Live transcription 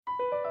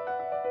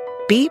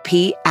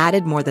BP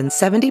added more than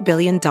 $70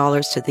 billion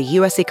to the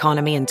U.S.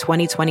 economy in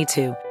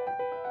 2022.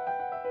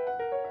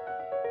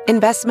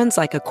 Investments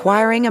like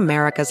acquiring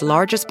America's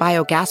largest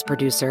biogas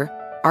producer,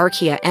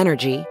 Archaea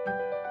Energy,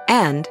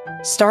 and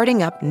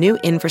starting up new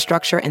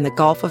infrastructure in the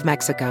Gulf of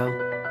Mexico.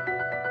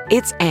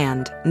 It's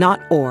and,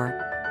 not or.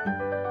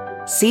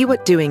 See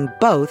what doing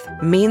both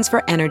means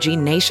for energy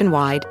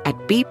nationwide at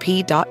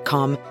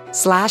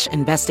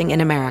bp.com/investing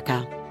in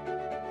America.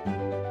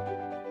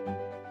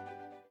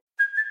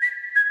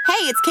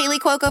 Hey, it's Kaylee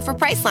Cuoco for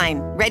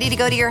Priceline. Ready to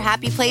go to your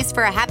happy place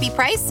for a happy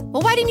price?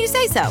 Well, why didn't you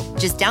say so?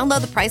 Just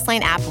download the Priceline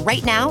app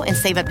right now and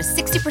save up to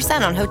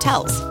 60% on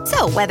hotels.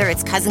 So whether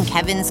it's Cousin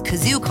Kevin's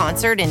Kazoo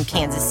Concert in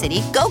Kansas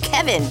City, go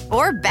Kevin,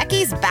 or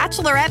Becky's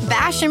Bachelorette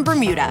Bash in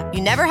Bermuda,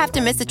 you never have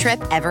to miss a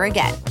trip ever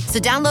again. So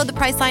download the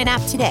Priceline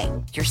app today.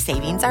 Your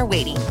savings are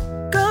waiting.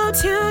 Go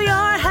to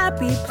your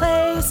happy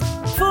place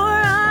for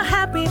a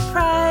happy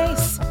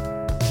price.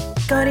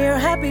 Go to your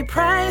happy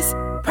price,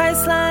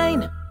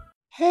 Priceline.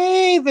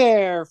 Hey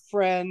there,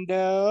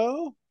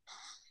 friendo.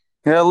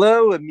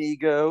 Hello,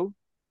 amigo.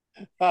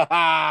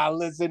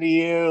 Listen to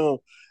you.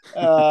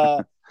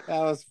 That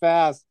was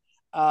fast.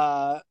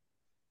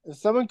 If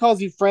someone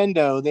calls you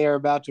friendo, they are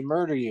about to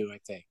murder you, I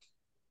think.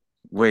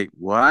 Wait,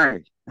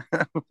 why?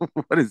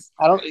 What is?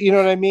 I don't. You know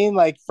what I mean?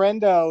 Like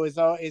friendo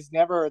is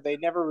never. They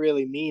never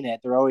really mean it.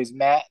 They're always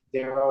mad.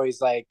 They're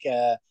always like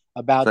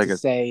about Like to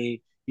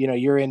say,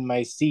 you're in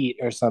my seat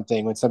or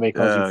something when somebody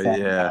calls you friendo.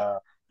 Yeah.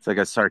 It's like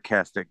a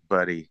sarcastic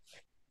buddy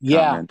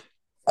comment.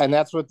 Yeah, and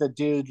that's what the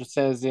dude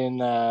says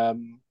in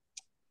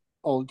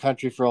Old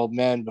Country for Old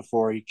Men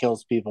before he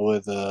kills people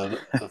with a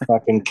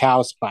fucking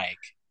cow spike.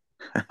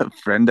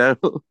 Friendo?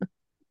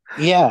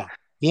 Yeah.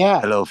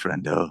 Hello,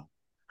 friendo.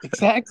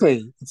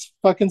 Exactly. It's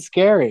fucking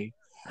scary.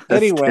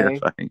 That's anyway,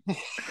 terrifying.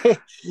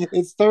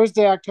 It's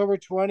Thursday, October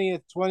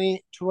 20th,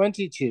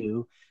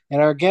 2022,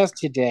 and our guest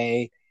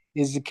today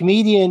is a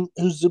comedian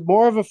who's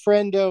more of a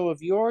friendo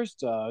of yours,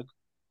 Doug.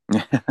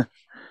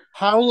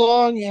 How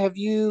long have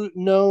you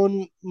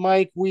known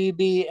Mike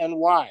Wiebe and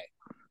why?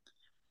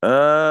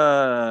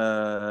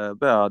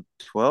 About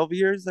 12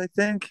 years, I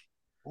think.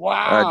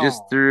 Wow.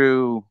 Just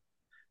through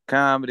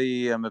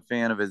comedy. I'm a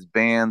fan of his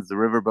bands, the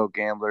Riverboat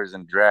Gamblers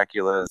and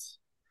Draculas.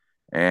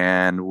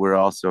 And we're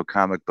also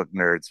comic book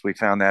nerds. We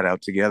found that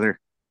out together.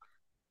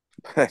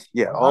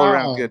 Yeah, all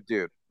around good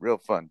dude. Real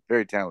fun.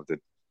 Very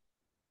talented.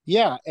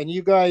 Yeah, and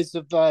you guys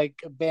have like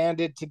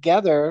banded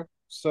together,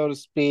 so to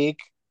speak,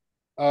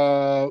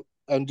 and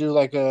do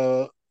like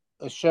a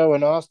show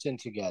in Austin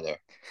together.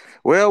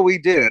 Well, we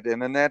did,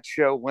 and then that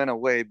show went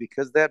away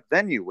because that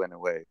venue went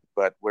away.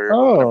 But we're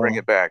gonna bring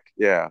it back.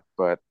 Yeah,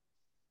 but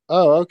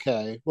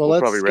okay. Well,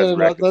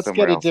 let's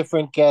get a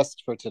different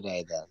guest for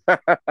today then.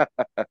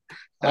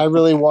 I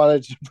really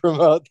wanted to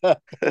promote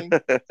that thing.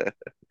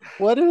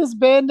 What are his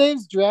band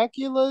names?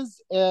 Draculas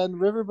and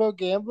Riverboat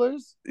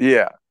Gamblers?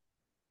 Yeah.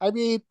 I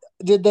mean,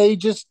 did they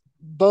just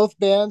both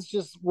bands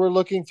just were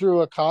looking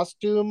through a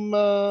costume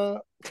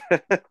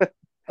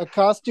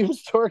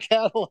store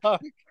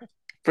catalog?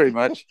 Pretty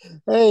much.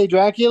 Hey,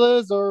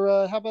 Draculas,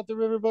 or how about the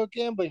Riverboat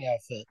Gambling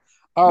outfit?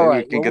 Maybe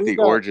right, we can get the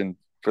origin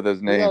for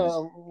those names.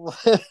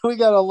 We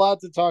got a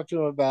lot to talk to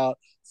him about,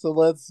 so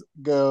let's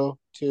go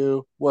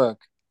to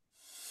work.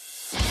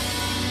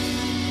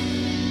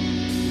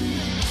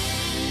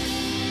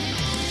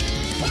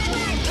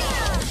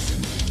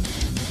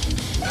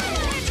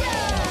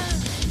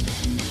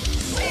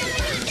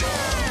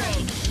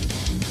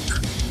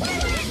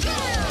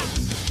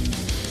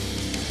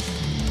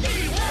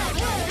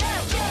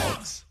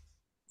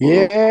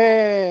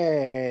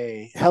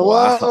 Yay! Hello,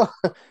 wow.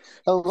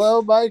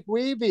 Hello, Mike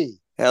Wiebe.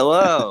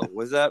 Hello.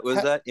 Was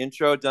that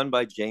intro done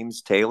by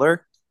James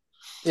Taylor?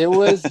 It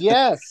was.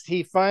 Yes,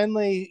 he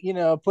finally,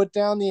 put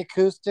down the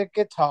acoustic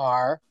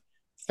guitar,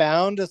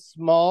 found a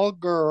small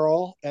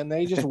girl, and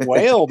they just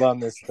wailed on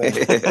this thing.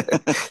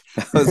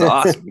 That was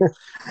awesome.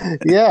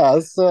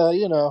 Yeah,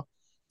 so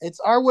it's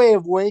our way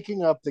of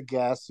waking up the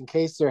guests in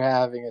case they're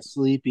having a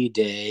sleepy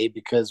day,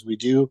 because we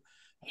do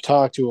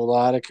talk to a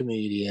lot of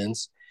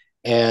comedians.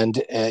 And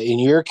in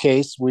your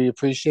case, we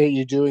appreciate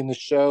you doing the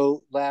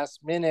show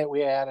last minute. We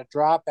had a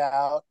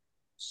dropout,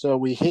 so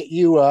we hit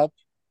you up.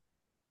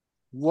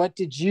 What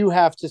did you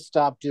have to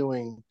stop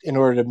doing in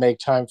order to make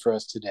time for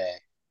us today?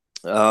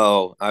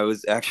 Oh, I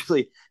was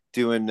actually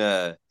doing.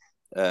 I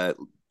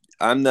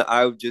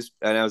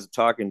was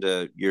talking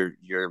to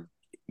your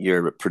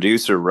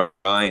producer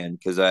Ryan,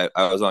 because I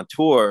was on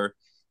tour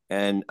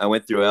and I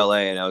went through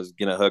LA and I was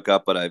gonna hook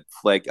up, but I'm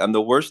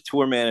the worst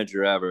tour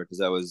manager ever, because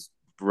I was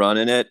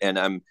running it and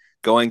I'm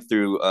going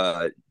through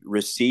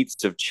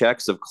receipts of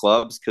checks of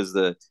clubs, because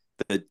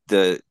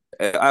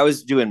I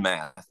was doing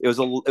math. It was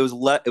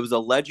a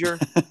ledger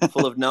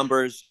full of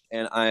numbers,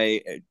 and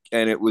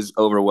it was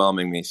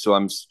overwhelming me. So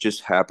I'm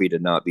just happy to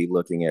not be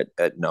looking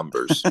at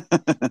numbers.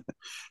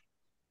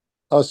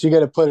 Oh, so you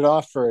got to put it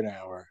off for an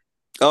hour.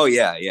 Oh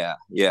yeah,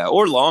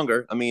 or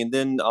longer. I mean,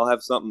 then I'll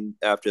have something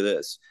after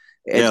this.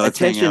 Yeah,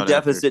 attention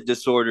deficit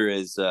disorder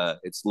is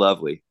it's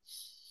lovely.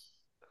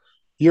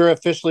 You're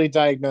officially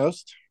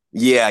diagnosed?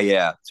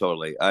 Yeah,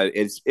 totally.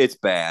 It's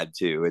bad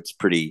too. It's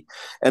pretty,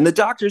 and the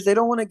doctors, they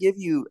don't want to give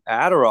you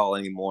Adderall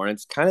anymore.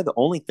 It's kind of the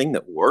only thing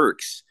that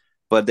works,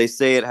 but they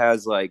say it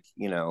has like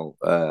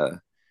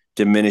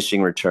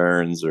diminishing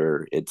returns,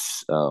 or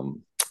it's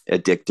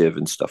addictive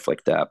and stuff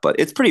like that. But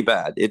it's pretty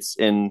bad.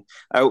 When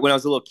I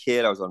was a little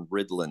kid, I was on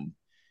Ritalin,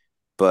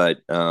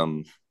 but I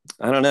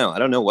don't know. I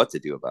don't know what to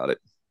do about it.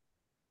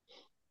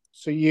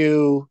 So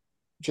you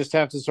just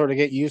have to sort of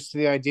get used to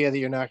the idea that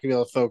you're not going to be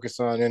able to focus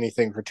on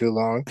anything for too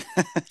long.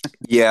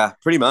 Yeah,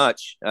 pretty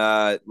much.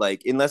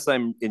 Like unless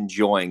I'm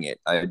enjoying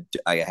it,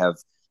 I have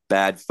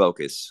bad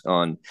focus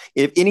on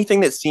if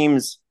anything that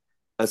seems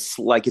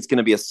like it's going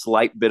to be a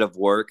slight bit of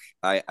work.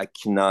 I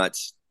cannot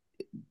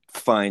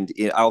find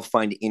it. I'll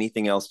find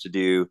anything else to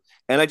do,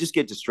 and I just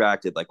get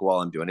distracted like while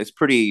I'm doing it. It's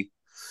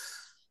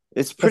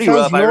pretty that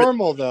rough. sounds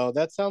normal though.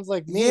 That sounds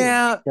like me.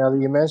 Yeah. Now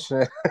that you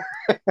mention it.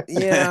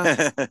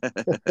 Yeah.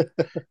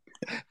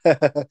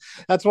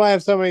 That's why I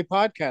have so many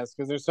podcasts,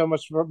 because there's so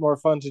much more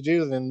fun to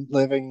do than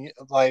living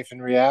life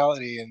in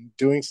reality and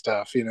doing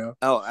stuff, you know.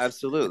 Oh,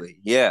 absolutely.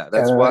 Yeah,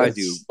 that's why I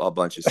do a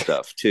bunch of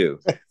stuff too.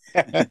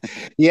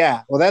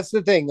 Yeah, well, that's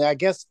the thing. I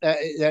guess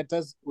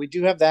we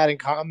do have that in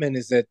common,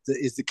 is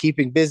the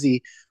keeping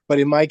busy. But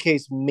in my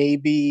case,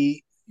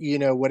 maybe, you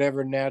know,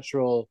 whatever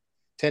natural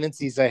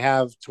tendencies I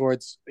have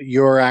towards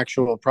your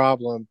actual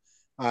problem,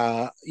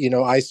 you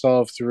know, I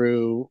solve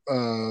through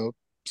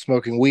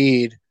smoking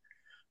weed.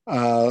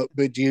 But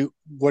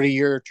what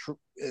are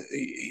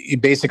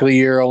basically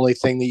your only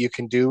thing that you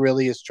can do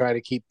really is try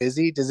to keep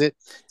busy? Does it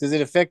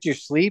affect your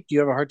sleep? Do you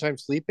have a hard time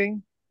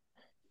sleeping?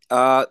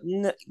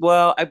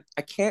 Well,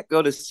 I can't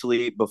go to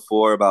sleep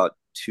before about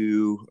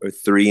 2 or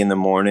 3 in the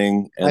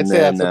morning, and I'd say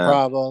then that's a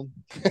problem.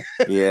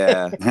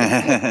 yeah.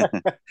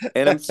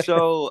 And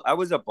I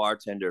was a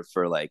bartender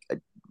for like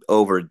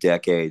over a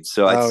decade,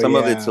 so some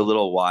of it's a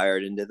little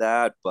wired into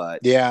that, but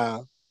yeah,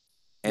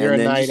 you're a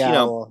night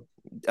owl.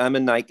 I'm a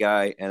night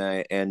guy,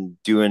 and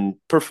doing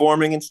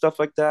performing and stuff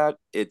like that.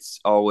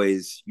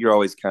 You're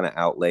always kind of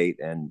out late,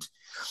 and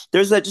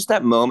there's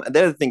that moment.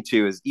 The other thing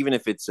too is, even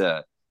if it's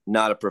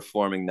not a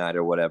performing night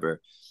or whatever,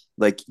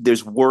 like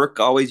there's work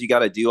always you got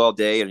to do all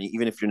day, and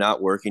even if you're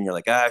not working, you're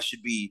like, I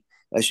should be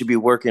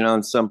working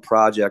on some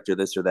project or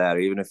this or that, or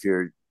even if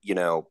you're, you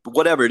know,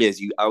 whatever it is,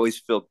 you always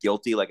feel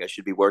guilty like I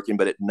should be working.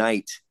 But at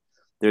night,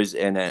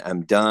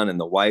 I'm done and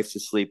the wife's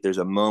asleep, there's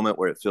a moment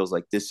where it feels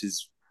like this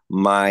is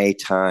my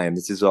time.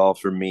 This is all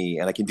for me,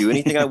 and I can do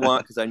anything I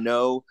want, because I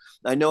know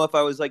if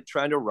I was like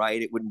trying to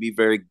write, it wouldn't be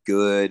very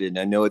good, and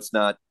I know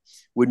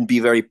wouldn't be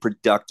very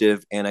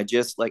productive. And I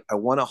just like, I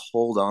want to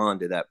hold on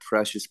to that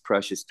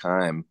precious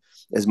time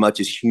as much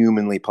as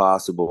humanly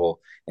possible,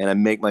 and I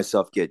make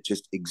myself get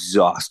just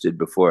exhausted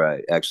before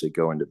I actually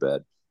go into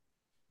bed.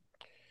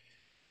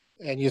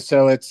 And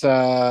so it's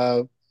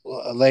a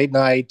late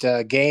night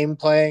game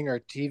playing or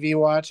TV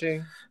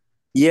watching?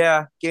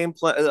 Yeah,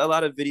 gameplay, a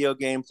lot of video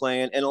game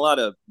playing, and a lot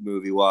of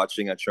movie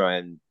watching. I try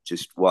and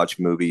just watch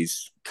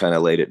movies kind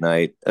of late at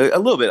night. A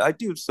little bit. I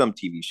do some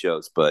TV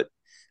shows, but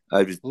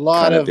I've just a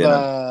lot of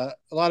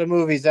of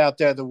movies out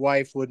there the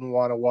wife wouldn't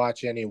want to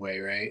watch anyway,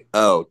 right?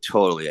 Oh,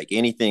 totally. Like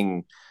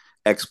anything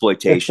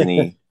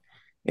exploitation-y,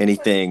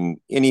 anything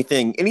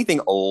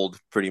old,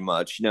 pretty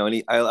much. You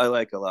know, I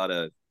like a lot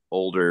of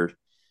older,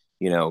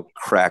 you know,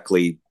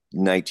 crackly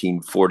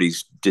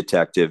 1940s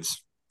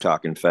detectives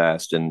talking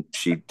fast, and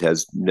she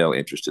has no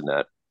interest in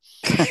that.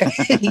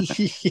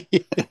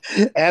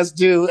 As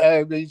do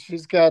I mean,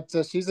 she's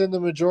in the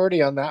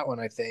majority on that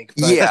one, I think.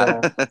 But, yeah,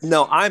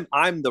 no,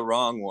 I'm the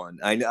wrong one.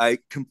 I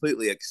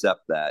completely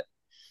accept that.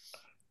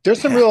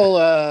 There's some real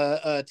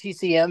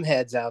TCM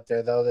heads out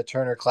there, though, the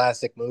Turner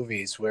Classic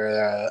Movies,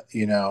 where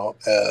you know,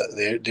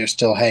 they're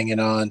still hanging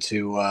on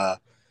to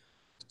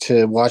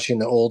watching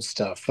the old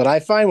stuff. But I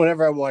find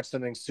whenever I watch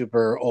something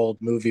super old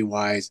movie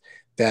wise,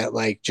 that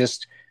like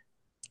just,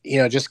 you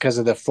know, just because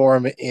of the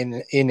form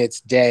in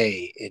its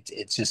day,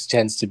 it just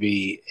tends to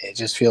be, it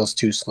just feels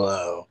too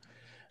slow,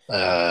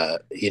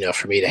 you know,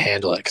 for me to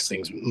handle it,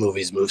 because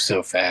movies move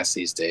so fast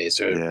these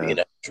days, or you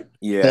know,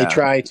 they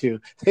try to,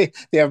 they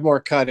have more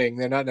cutting.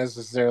 They're not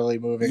necessarily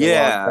moving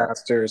along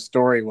faster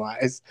story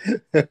wise.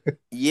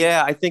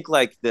 Yeah, I think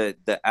like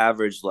the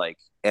average like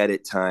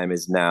edit time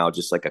is now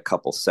just like a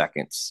couple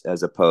seconds,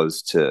 as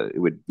opposed to it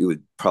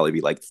would probably be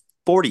like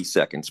 40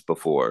 seconds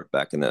before,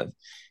 back in the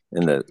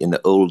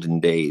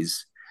olden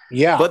days.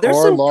 Yeah, but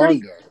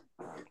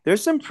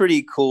there's some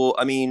pretty cool.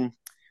 I mean,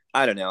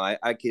 I don't know. I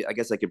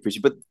guess I could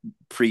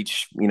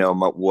preach, you know,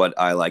 what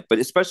I like, but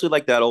especially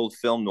like that old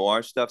film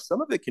noir stuff.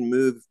 Some of it can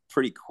move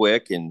pretty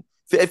quick, and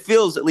it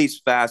feels at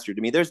least faster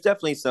to me. There's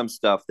definitely some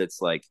stuff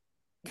that's like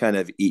kind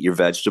of eat your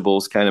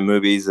vegetables kind of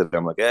movies that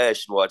I'm like, I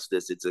should watch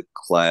this. It's a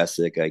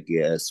classic, I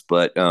guess.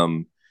 But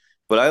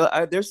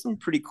I there's some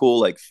pretty cool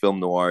like film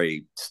noir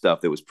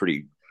stuff that was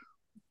pretty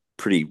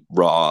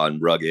raw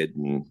and rugged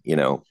and, you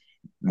know,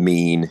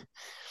 mean.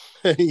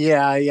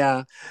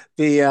 Yeah.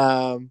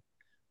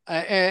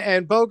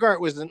 And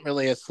Bogart wasn't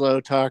really a slow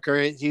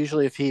talker.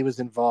 Usually, if he was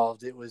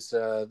involved, it was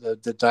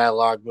the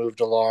dialogue moved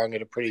along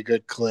at a pretty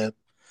good clip.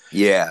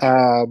 Yeah.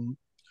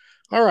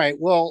 All right.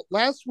 Well,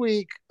 last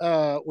week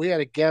we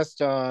had a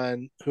guest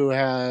on who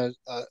had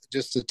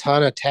just a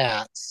ton of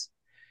tats,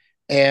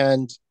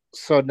 and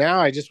so now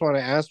I just want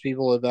to ask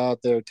people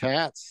about their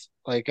tats,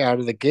 like out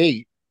of the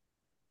gate.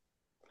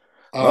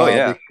 Oh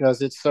yeah.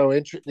 Because it's so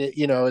interesting.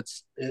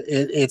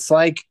 It's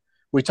like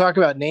we talk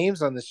about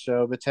names on the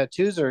show, but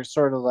tattoos are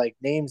sort of like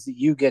names that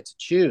you get to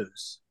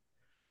choose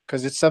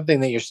because it's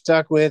something that you're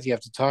stuck with. You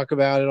have to talk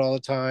about it all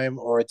the time,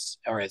 or it's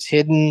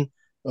hidden,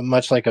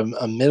 much like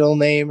a middle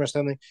name or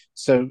something.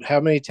 So, how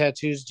many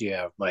tattoos do you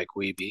have, Mike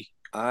Wiebe?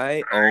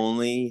 I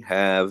only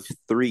have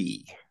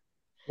 3.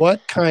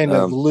 What kind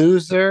of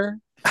loser?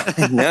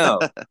 I know.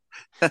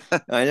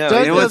 I know.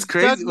 You know what's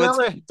crazy?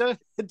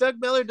 Doug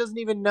Miller doesn't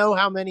even know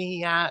how many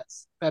he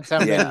has. That's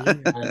how Yeah.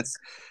 many he has.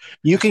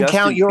 You can Justin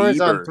count yours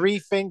Bieber. on 3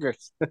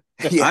 fingers.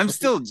 Yeah. I'm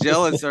still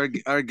jealous.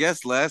 Our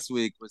guest last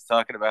week was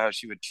talking about how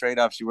she would trade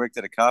off. She worked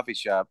at a coffee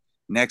shop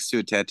next to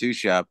a tattoo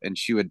shop, and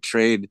she would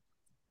trade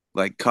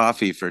like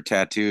coffee for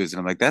tattoos. And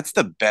I'm like, that's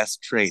the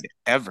best trade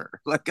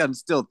ever. Like, I'm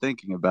still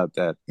thinking about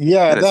that.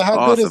 Yeah, That is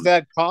how good is awesome.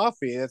 that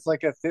coffee? It's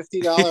like a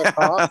 $50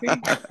 coffee.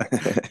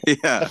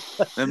 Yeah,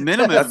 the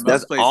minimum in most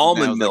That's places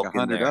almond now is milk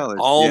like in there. $100.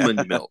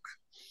 Almond milk.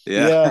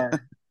 Yeah. Yeah,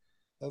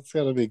 that's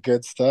gonna be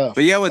good stuff.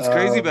 But yeah, what's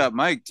crazy about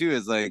Mike too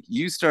is like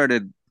you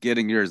started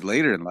getting yours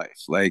later in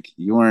life. Like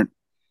you weren't.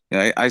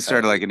 I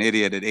started like an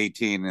idiot at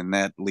 18, and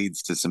that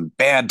leads to some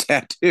bad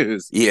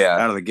tattoos. Yeah.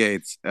 Out of the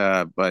gates.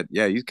 But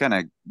yeah, you kind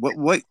of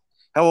what?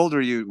 How old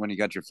were you when you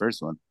got your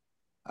first one?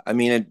 I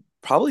mean,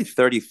 probably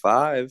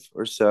 35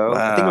 or so.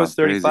 I think it Wow, was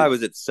 35. crazy. It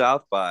was at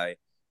South by,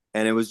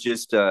 and it was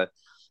just it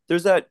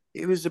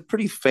was a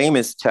pretty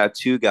famous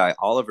tattoo guy,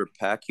 Oliver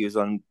Peck. He was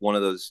on one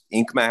of those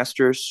Ink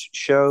Masters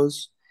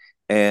shows,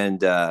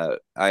 and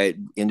I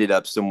ended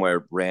up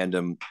somewhere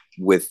random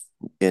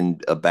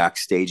in a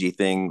backstagey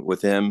thing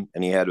with him,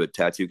 and he had a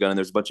tattoo gun, and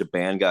there's a bunch of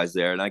band guys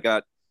there, and I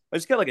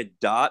just got like a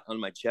dot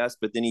on my chest,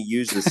 but then he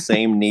used the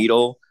same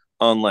needle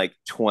on like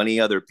 20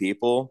 other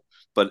people,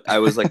 but I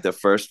was like the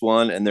first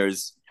one, and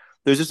there's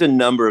just a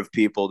number of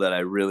people that I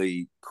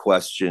really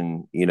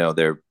question,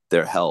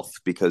 their health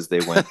because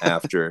they went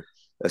after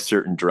a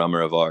certain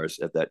drummer of ours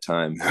at that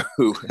time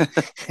who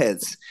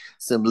has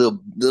some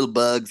little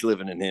bugs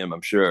living in him,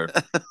 I'm sure.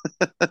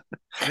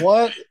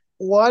 what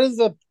is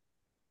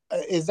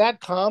that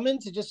common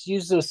to just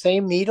use the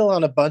same needle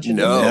on a bunch of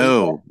different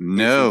people?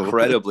 No. It's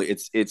incredibly,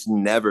 it's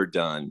never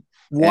done.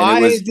 Why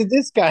did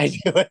this guy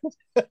do it?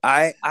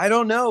 I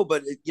don't know,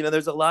 but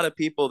there's a lot of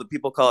people that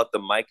people call it the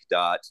Mike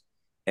dot,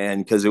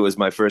 and because it was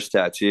my first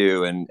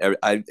tattoo, and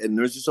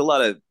there's just a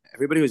lot of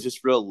everybody was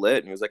just real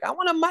lit and was like, I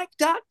want a Mike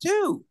dot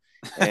too,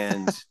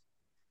 and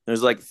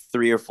there's like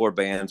 3 or 4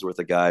 bands worth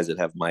of guys that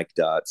have Mike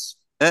dots.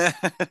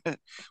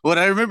 Well,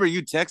 I remember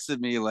you texted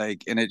me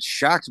like, and it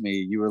shocked me.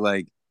 You were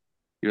like,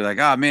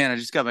 oh man, I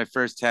just got my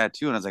first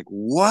tattoo, and I was like,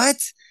 what?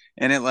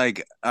 And it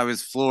like I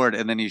was floored,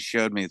 and then he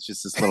showed me it's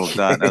just this little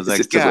dot. And I was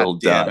like, God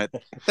damn it,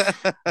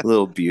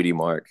 little beauty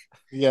mark.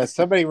 Yeah,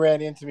 somebody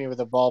ran into me with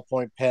a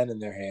ballpoint pen in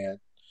their hand.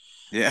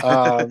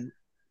 Yeah,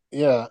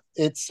 yeah,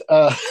 it's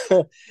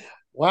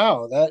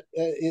wow. That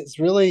it's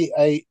really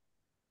I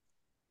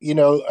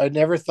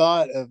never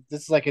thought of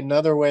this is like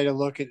another way to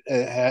look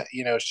at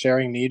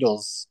sharing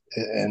needles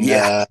and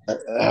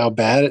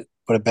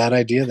what a bad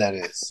idea that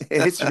is.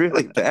 It's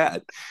really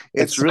bad.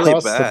 It's really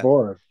across bad. The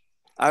board.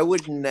 I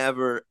would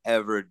never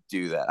ever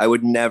do that. I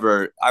would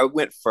never. I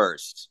went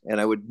first,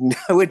 and I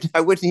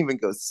wouldn't even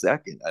go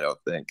second. I don't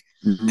think.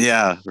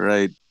 Yeah,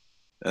 right.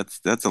 That's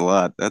a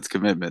lot. That's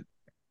commitment.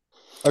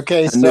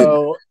 Okay,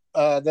 so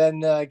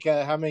then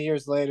how many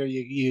years later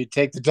you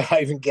take the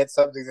dive and get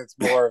something that's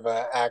more of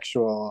an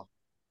actual?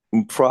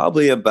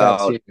 Probably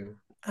about tattoo.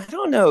 I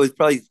don't know. It's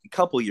probably a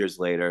couple years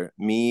later.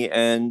 Me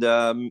and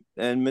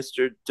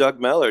Mr. Doug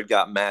Mellard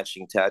got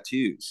matching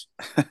tattoos.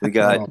 We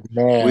got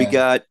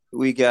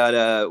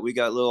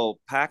little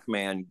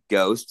Pac-Man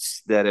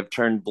ghosts that have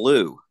turned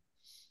blue.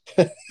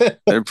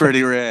 They're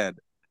pretty rad.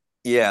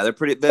 Yeah, they're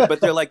pretty,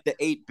 but they're like the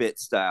 8-bit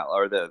style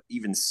or the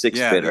even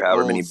 6-bit or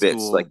however many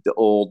bits, like the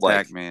old like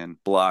Pac-Man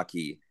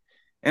blocky.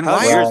 And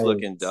how's yours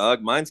looking,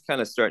 Doug? Mine's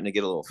kind of starting to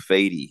get a little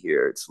fadey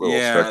here. It's a little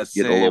starting to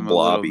get a little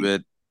blobby. A little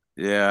bit.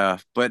 Yeah,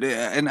 but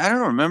and I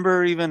don't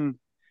remember even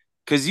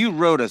because you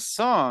wrote a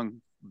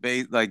song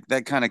like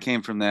that kind of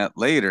came from that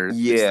later.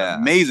 Yeah,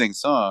 amazing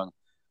song.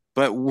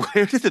 But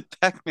where did the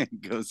Pac-Man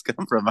ghost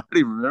come from? I don't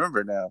even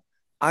remember now.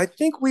 I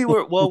think we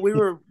were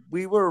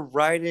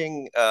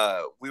writing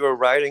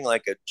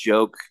like a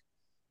joke,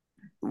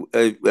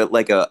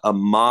 like a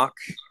mock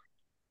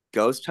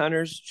Ghost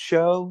Hunters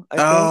show. I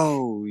think.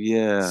 Oh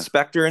yeah,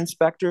 Spectre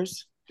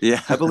Inspectors.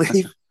 Yeah, I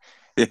believe.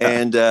 Yeah.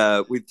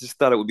 And we just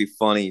thought it would be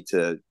funny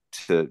to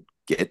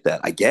get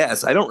that. I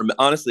guess I don't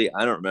honestly.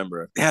 I don't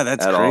remember. Yeah,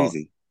 that's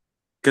crazy.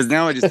 Because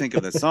now I just think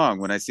of the song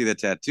when I see the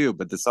tattoo,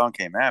 but the song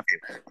came after.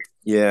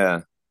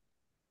 Yeah,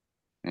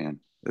 man,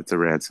 that's a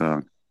rad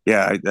song.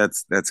 Yeah,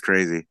 that's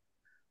crazy.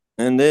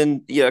 And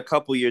then a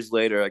couple years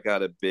later, I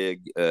got a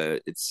big.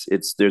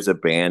 It's there's a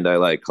band I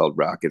like called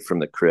Rocket from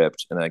the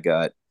Crypt, and I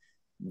got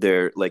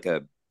their like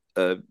a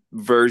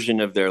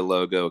version of their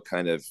logo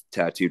kind of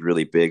tattooed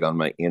really big on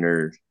my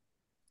inner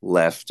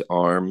left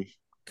arm,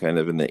 kind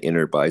of in the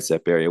inner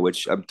bicep area,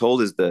 which I'm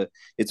told it's a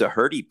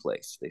hurty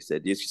place. They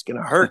said it's just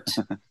gonna hurt,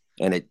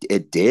 and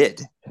it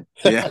did.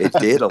 Yeah. It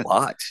did a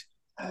lot.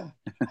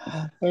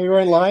 They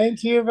weren't lying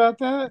to you about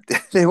that?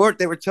 They weren't.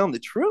 They were telling the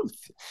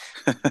truth.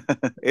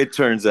 It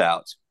turns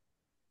out.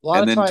 A lot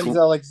And of then times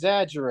they'll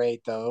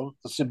exaggerate, though.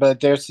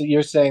 But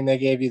you're saying they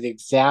gave you the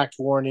exact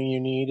warning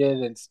you needed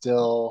and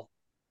still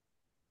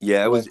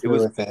Yeah, went through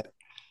with it.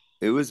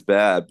 it was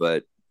bad,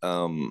 but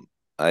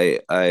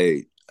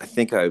I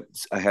think I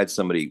had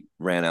somebody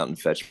ran out and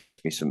fetched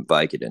me some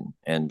Vicodin,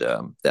 and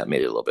that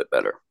made it a little bit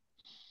better.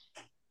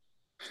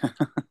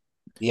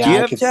 Yeah, Do you I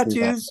have could see that.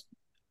 tattoos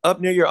up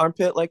near your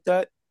armpit like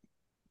that?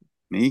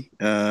 Me?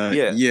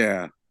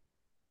 Yeah.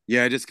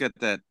 Yeah, I just got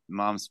that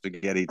mom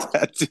spaghetti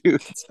tattoo.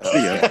 It's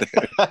already up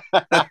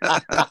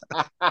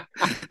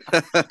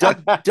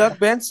there. Doug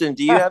Benson,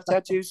 do you have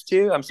tattoos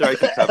too? I'm sorry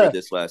if you covered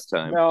this last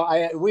time. No,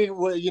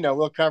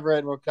 we'll cover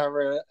it. We'll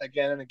cover it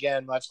again and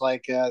again, much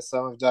like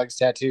some of Doug's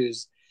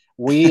tattoos.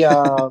 We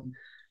I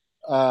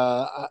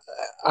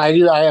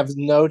do. I have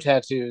no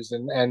tattoos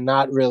and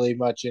not really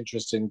much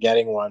interest in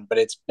getting one. But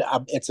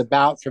it's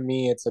about for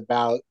me. It's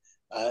about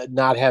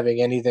not having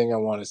anything I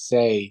want to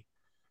say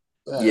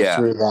Yeah.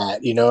 through that.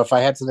 If I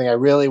had something I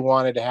really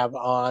wanted to have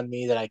on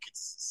me that I could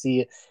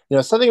see,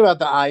 something about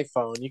the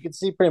iPhone. You can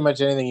see pretty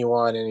much anything you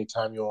want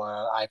anytime you want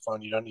an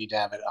iPhone. You don't need to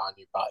have it on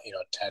your body,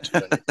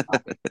 tattooed on your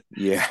body.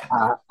 Yeah.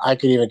 I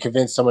could even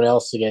convince someone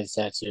else to get a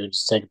tattoo.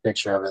 Just take a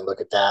picture of it and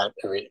look at that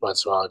every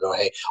once in a while and go,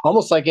 hey,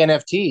 almost like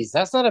NFTs.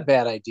 That's not a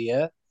bad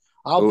idea.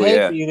 I'll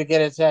pay for you to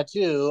get a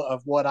tattoo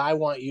of what I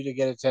want you to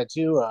get a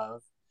tattoo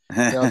of.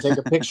 I'll take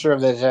a picture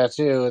of the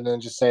tattoo and then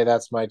just say,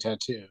 that's my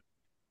tattoo.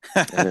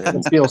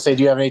 And people say,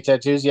 do you have any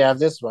tattoos? You have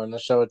this one. I'll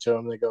show it to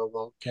them. They go,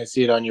 well, can I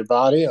see it on your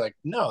body? I'm like,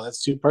 no,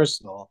 that's too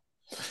personal.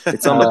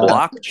 It's on the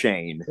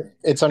blockchain.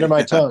 It's under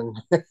my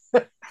tongue.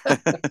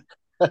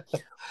 But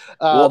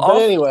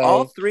anyway,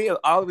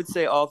 I would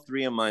say all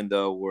three of mine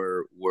though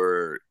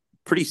were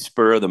pretty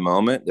spur of the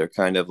moment. They're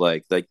kind of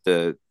like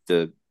the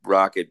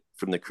Rocket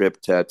from the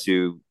Crypt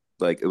tattoo.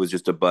 Like it was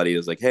just a buddy. It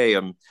was like, hey,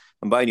 I'm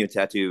buying you a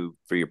tattoo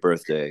for your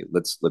birthday.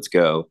 Let's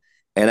go.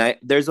 And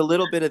there's a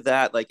little bit of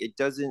that. Like it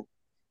doesn't.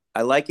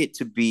 I like it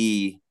to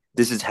be.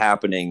 This is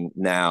happening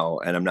now,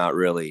 and I'm not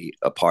really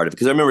a part of it.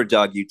 Because I remember,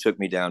 Doug, you took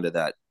me down to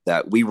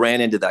that we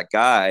ran into that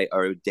guy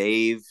or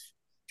Dave.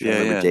 I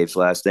remember Dave's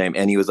last name,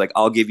 and he was like,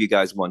 "I'll give you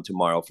guys one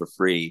tomorrow for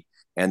free,"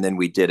 and then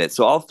we did it.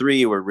 So all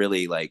three were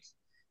really like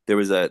there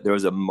was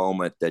a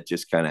moment that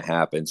just kind of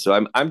happened.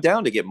 So I'm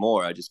down to get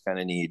more. I just kind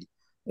of need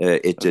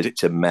it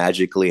to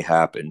magically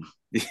happen.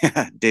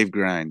 Yeah, Dave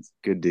Grimes,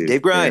 good dude.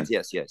 Dave Grimes,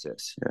 yes.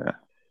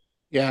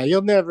 Yeah,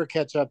 you'll never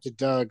catch up to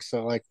Doug.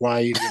 So like,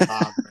 why even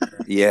bother?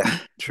 Yeah,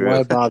 true.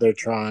 Why bother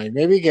trying?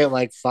 Maybe get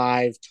like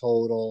 5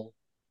 total.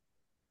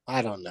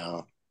 I don't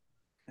know.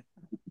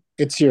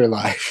 It's your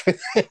life. Do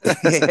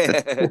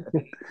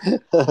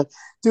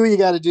what you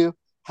got to do.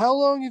 How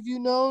long have you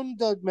known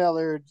Doug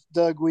Mellor,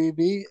 Doug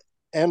Wiebe,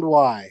 and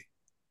why?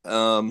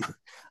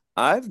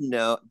 I've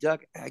known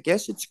Doug. I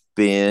guess it's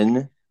been.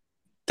 I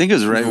think it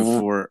was right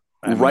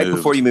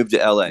before you moved to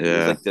LA.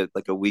 Yeah. It was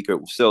like a week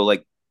or so,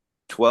 like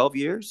 12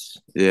 years.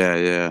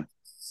 Yeah.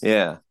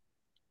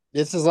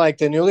 This is like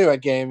the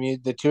Newlywed Game.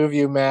 The two of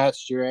you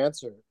matched your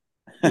answer.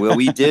 Well,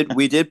 we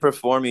did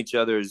perform each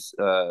other's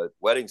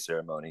wedding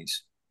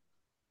ceremonies.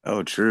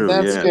 Oh, true.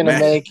 That's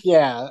gonna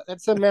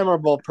that's a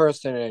memorable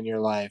person in your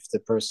life. The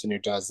person who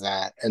does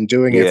that and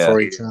doing it for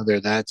each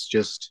other.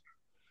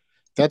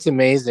 That's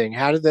amazing.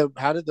 How did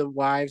the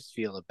wives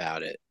feel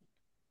about it?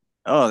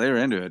 Oh, they were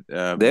into it.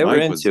 They were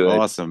into it.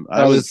 Awesome. They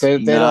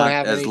don't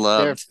have as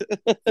loved.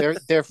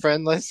 They're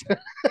friendless.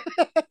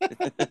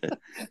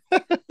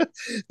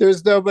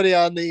 There's nobody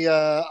on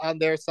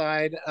their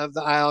side of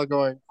the aisle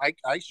going,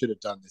 I should have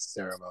done this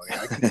ceremony.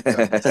 I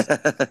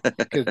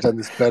could have done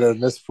this better than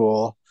this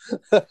fool.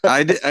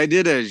 I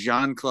did a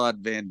Jean-Claude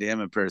Van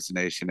Damme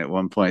impersonation at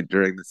one point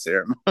during the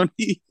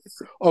ceremony.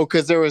 Oh,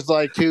 because there was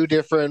like 2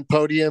 different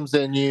podiums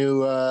and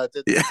you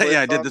did the splits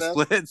I did the them?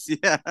 splits.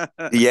 Yeah.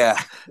 Yeah.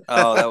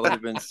 Oh, that would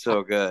have been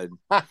so good.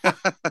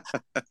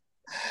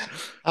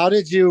 How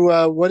did you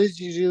what did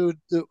you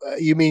do?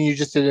 You mean you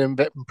just did an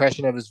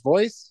impression of his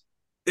voice?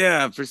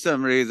 Yeah, for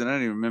some reason I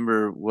don't even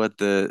remember what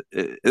there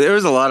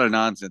was a lot of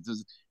nonsense.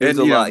 It was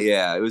a lot.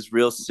 Yeah, it was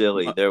real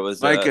silly. There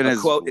was a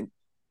quote.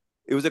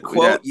 It was a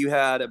quote you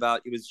had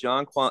about. It was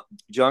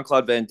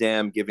Jean-Claude Van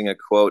Damme giving a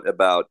quote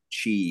about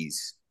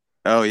cheese,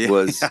 Oh yeah,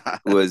 was yeah.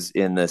 was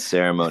in the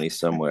ceremony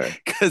somewhere.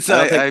 Because I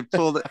don't think. I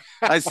pulled,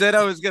 I said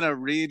I was gonna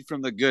read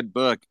from the Good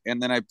Book,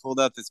 and then I pulled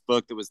out this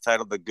book that was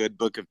titled The Good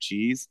Book of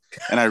Cheese,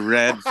 and I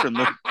read from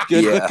the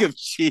Good Book Yeah, of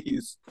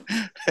Cheese.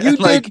 You And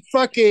like,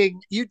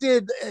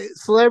 did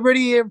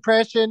celebrity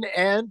impression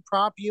and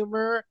prop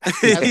humor as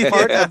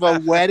part yeah, of a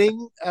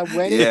wedding. A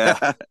wedding. yeah.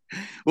 yeah.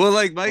 Well,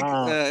 like Mike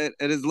Wow.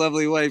 and his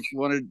lovely wife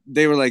wanted,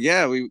 they were like,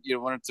 yeah, we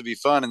wanted it to be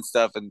fun and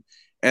stuff, and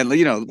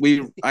you know,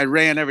 I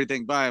ran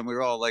everything by, and we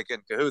were all like in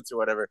cahoots or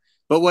whatever.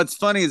 But what's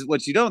funny is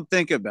what you don't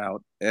think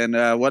about, and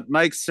what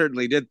Mike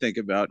certainly did think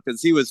about,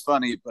 because he was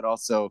funny, but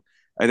also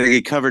I think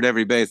he covered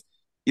every base.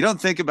 You don't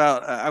think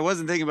about. I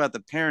wasn't thinking about the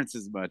parents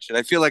as much, and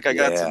I feel like I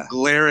got some Yeah.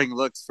 glaring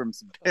looks from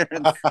some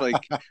parents,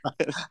 like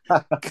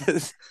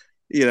because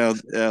you know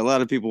a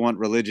lot of people want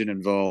religion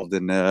involved,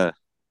 and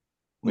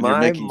when you're My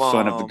making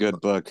fun of the mom,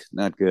 Good Book,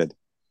 not good.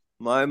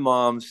 my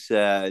mom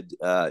said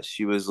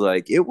she was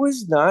like, it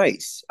was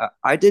nice.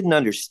 I didn't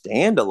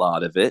understand a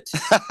lot of it.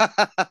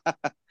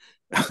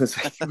 I was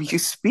like, are you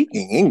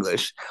speaking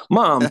English?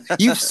 Mom,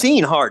 you've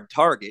seen Hard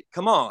Target.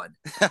 Come on.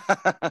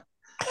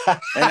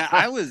 And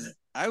I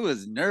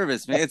was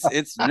nervous, man.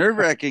 It's nerve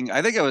wracking.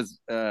 I think I was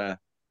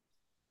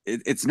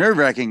it's nerve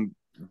wracking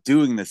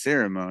doing the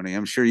ceremony.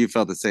 I'm sure you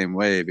felt the same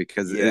way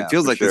because it Yeah,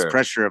 feels for like this sure.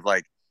 pressure of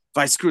like if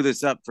I screw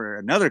this up for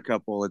another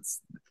couple,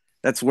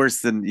 that's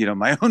worse than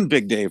my own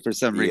big day for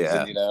some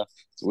reason. Yeah.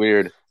 It's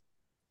weird.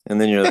 And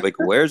then you're like,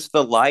 where's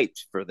the light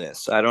for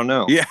this? I don't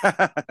know. Yeah,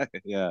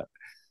 yeah.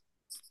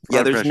 A Yeah,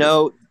 lot of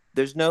pressure.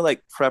 there's no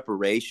like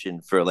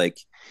preparation for like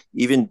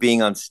even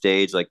being on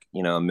stage like,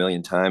 a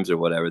million times or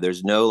whatever.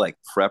 There's no like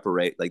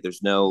preparate like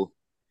there's no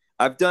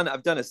I've done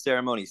a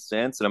ceremony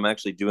since, and I'm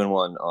actually doing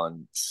one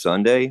on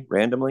Sunday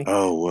randomly.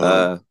 Oh whoa.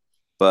 Uh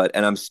but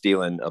and I'm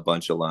stealing a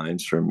bunch of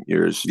lines from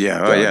yours,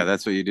 Yeah. Oh yeah. Doug.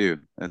 That's what you do.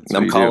 That's what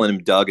I'm you do. calling him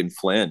Doug and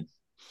Flynn.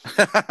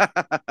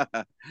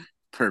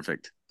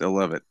 Perfect. They'll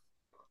love it.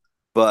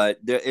 But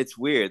it's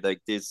weird,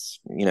 like this,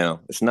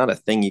 it's not a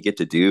thing you get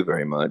to do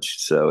very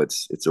much, so Right.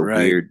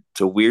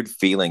 it's a weird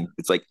feeling.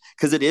 It's like,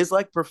 because it is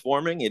like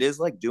performing, it is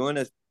like doing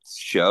a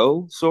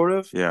show sort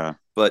of, Yeah.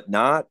 but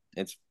not.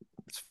 It's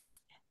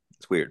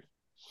weird.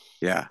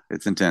 Yeah.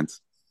 It's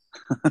intense.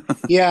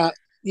 Yeah,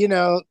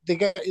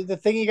 the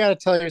thing you got to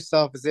tell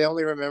yourself is they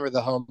only remember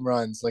the home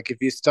runs. Like if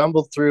you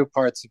stumble through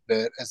parts of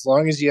it, as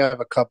long as you have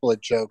a couple of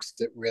jokes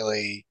that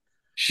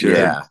Sure.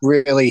 Yeah.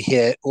 really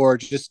hit, or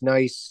just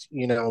nice,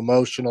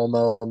 emotional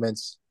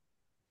moments,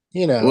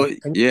 Well,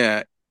 and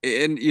yeah.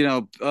 And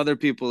other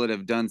people that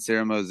have done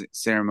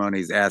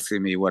ceremonies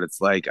asking me what it's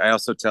like. I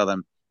also tell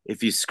them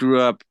if you screw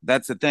up,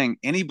 that's the thing.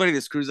 Anybody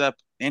that screws up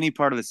any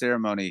part of the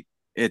ceremony,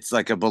 it's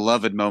like a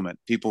beloved moment.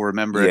 People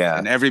remember it Yeah.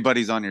 and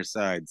everybody's on your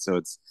side. So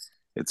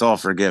it's all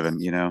forgiven.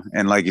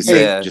 And like you said,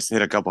 hey, Yeah. just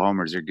hit a couple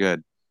homers, you're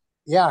good.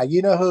 yeah,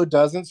 you know who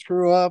doesn't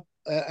screw up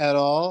at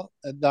all,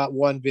 not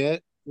one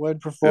bit when Who?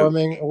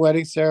 performing a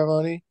wedding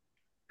ceremony?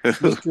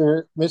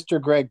 Mr.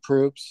 Greg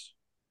Proops,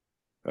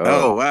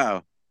 Oh, Oh.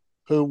 wow.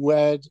 who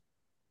wed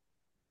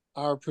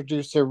our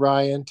producer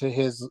Ryan to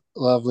his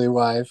lovely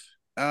wife.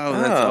 Oh,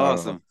 that's Oh.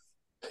 awesome.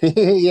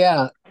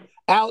 Yeah,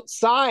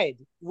 outside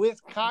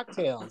with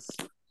cocktails.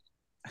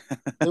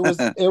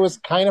 It was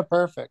kind of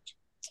perfect.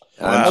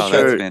 I'm Wow, that's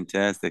Okay.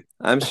 fantastic.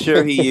 I'm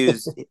sure he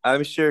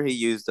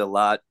used a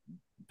lot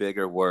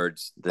bigger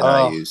words than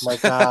I Oh used. my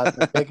God,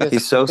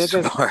 He's so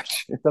smart.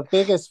 the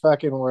biggest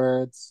fucking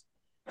words,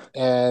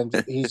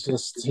 and he's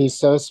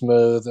so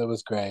smooth. It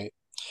was great.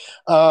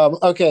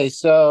 Okay,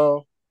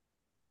 so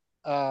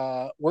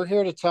we're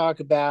here to talk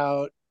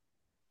about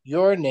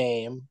your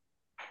name,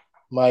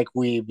 Mike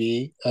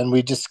Wiebe, and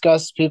we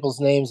discuss people's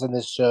names in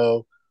this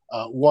show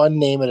one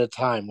name at a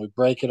time. We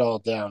break it all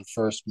down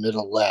first,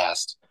 middle,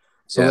 last.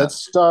 So Yeah. let's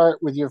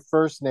start with your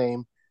first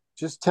name.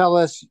 Just tell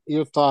us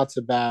your thoughts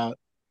about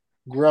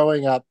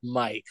growing up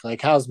Mike.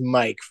 Like, how's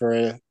Mike for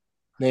a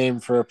name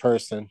for a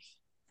person?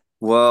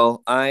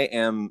 Well, I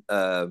am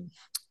a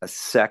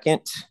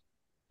second.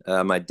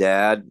 My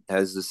dad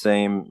has the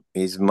same.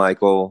 He's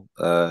Michael.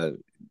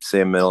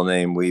 Same middle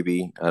name,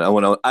 Weeby. I don't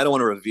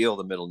want to reveal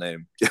the middle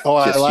name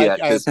Oh, just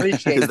yet I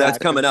appreciate that's that.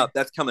 coming up.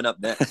 That's coming up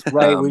next.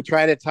 Right, we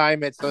try to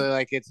time it so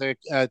like it's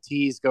a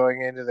tease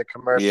going into the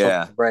commercial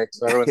Yeah, break.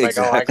 So everyone's like,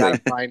 "Oh, I exactly.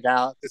 gotta find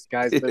out this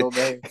guy's middle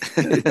name."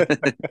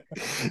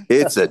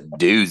 It's a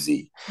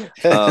doozy.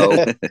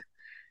 Oh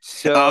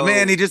So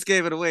man, he just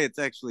gave it away. It's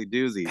actually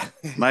Doozy.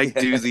 Mike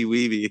yeah. Doozy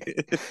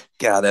Weeby.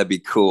 God, that'd be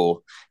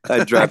cool.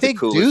 I'd I drive the think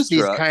coolest Doozy's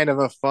truck. kind of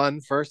a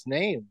fun first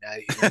name. Now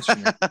that you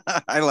mention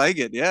it. I like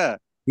it, yeah.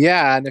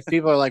 Yeah, and if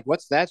people are like,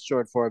 "What's that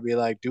short for?" I'd be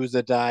like,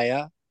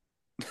 "Doozadaya."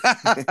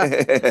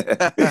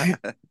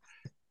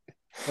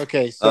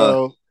 Okay, uh,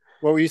 so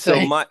what were you so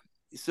saying? my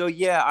so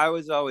yeah, I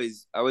was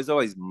always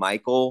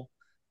Michael,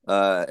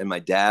 and my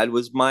dad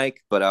was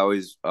Mike, but I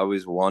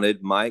always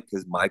wanted Mike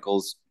because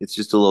Michael's it's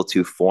just a little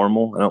too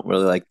formal. I don't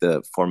really like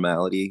the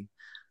formality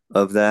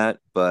of that,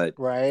 but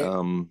Right.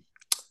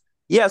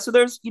 yeah. So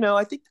there's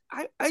I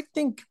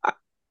think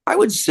I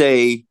would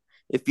say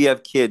if you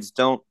have kids,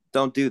 don't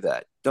do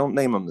that. Don't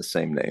name them the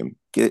same name.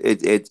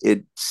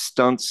 It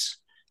stunts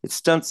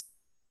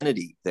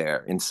identity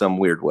there in some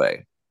weird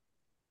way.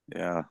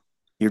 Yeah.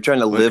 You're trying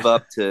to live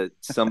up to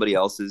somebody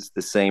else's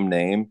the same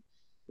name.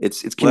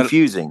 It's Let,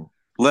 confusing.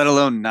 let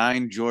alone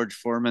 9 George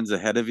Foremans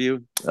ahead of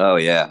you. Oh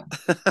yeah,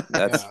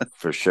 that's Yeah.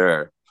 for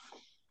sure.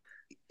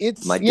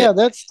 It's My yeah, dad.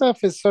 that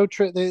stuff is so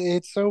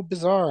it's so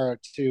bizarre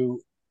to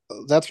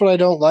that's what I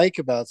don't like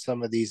about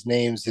some of these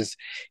names is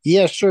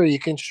yeah, sure you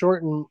can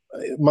shorten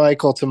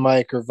Michael to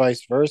Mike or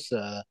vice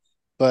versa,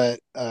 but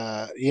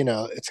you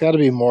know, it's got to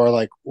be more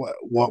like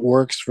what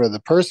works for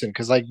the person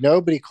because like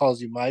nobody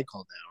calls you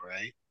Michael now,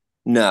 right?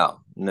 No,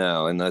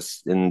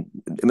 unless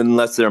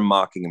they're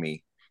mocking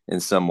me in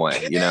some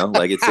way,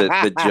 like it's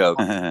a joke.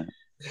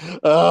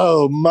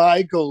 Oh,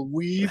 Michael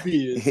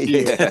Weeby is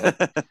here.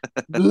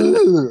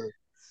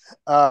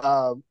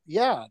 Yeah,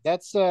 Yeah,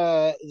 that's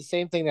the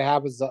same thing that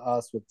happens to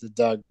us with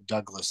the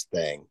Douglas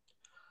thing.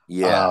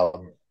 yeah.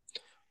 Um,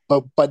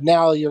 but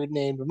now you're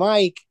named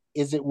Mike.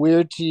 Is it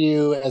weird to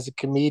you as a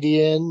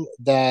comedian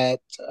that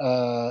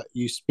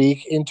you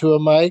speak into a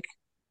mic,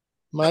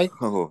 Mike?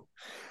 Oh,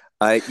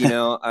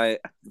 I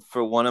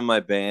for one of my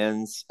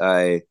bands,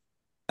 I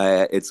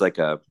it's like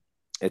a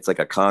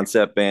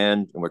concept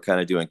band, and we're kind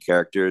of doing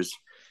characters,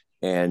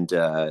 and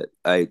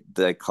I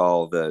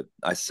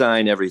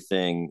sign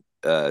everything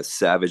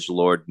Savage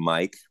Lord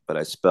Mike, but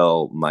I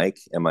spell Mike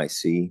Mic.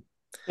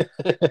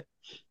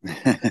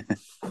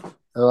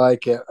 I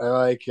like it. I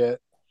like it.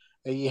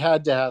 You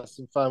had to have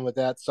some fun with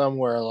that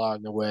somewhere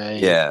along the way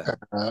Yeah.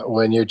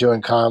 when you're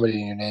doing comedy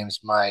and your name's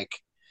Mike.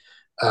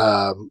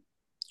 Um,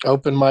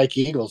 Open Mike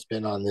Eagle's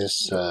been on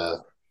this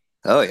Oh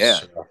yeah,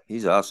 show.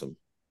 he's awesome.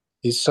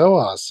 He's so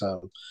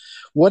awesome.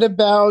 What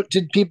about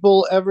did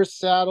people ever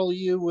saddle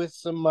you with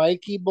some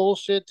Mikey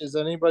bullshit? Does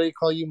anybody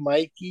call you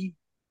Mikey?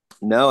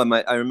 No,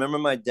 I remember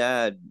my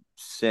dad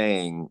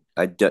saying,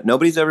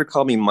 nobody's ever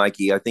called me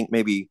Mikey. I think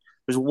maybe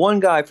there's one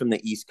guy from the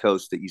East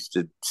Coast that used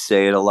to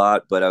say it a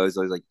lot, but I was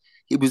always like,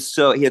 he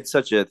had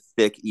such a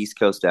thick East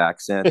Coast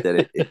accent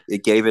that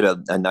it gave it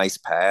a nice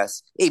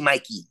pass. Hey,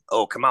 Mikey.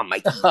 Oh, come on,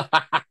 Mikey.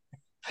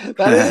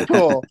 That is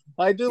cool.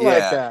 I do like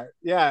Yeah. that.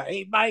 Yeah.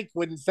 Hey, Mike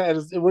wouldn't say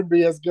it wouldn't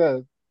be as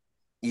good.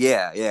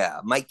 Yeah,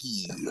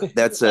 Mikey. Mikey.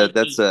 That's a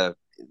the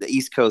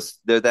East Coast.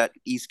 That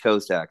East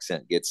Coast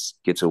accent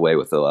gets away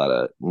with a lot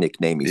of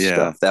nicknamey Yeah.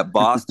 stuff. That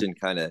Boston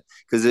kind of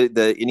because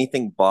the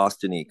anything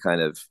Bostony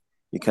kind of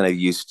you kind of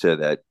used to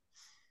that.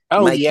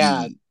 Oh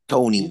yeah. Mikey,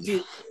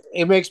 Tony.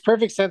 It makes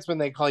perfect sense when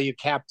they call you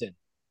captain.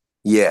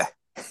 Yeah,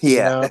 You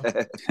yeah,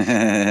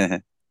 know,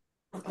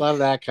 a lot of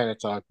that kind of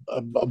talk.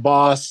 A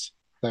boss,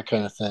 that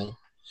kind of thing.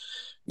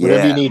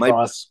 Whatever you yeah. need, My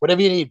boss.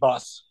 Whatever you need,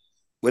 boss.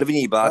 whatever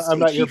you need, boss. I'm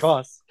Hey, not your chief.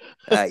 boss.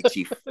 Hi,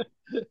 chief.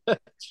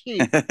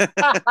 Chief.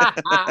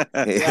 Yeah,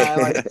 I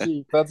like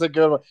Chief. That's a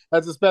good one.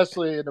 That's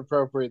especially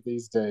inappropriate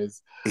these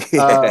days.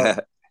 Uh,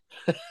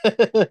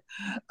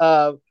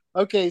 Yeah.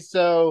 okay,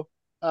 so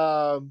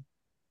um,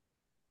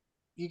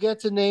 you get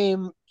to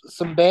name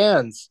some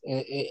bands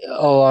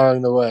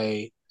along the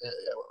way.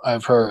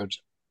 I've heard,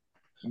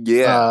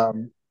 Yeah.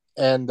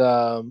 and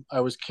I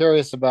was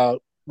curious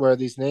about where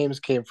these names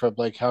came from.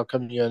 Like, how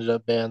come you ended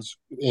up bands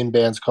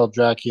called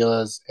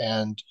Dracula's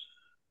and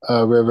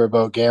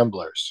Riverboat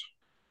Gamblers?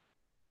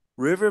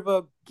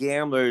 Riverboat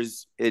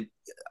Gamblers.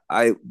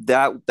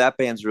 That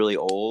band's really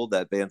old.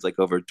 That band's like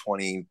over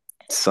 20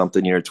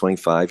 something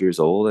 25 years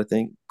old, I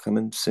think,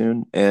 coming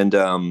soon. And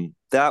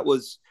that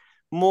was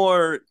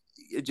more.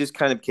 It just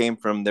kind of came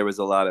from there was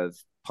a lot of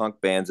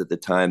punk bands at the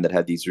time that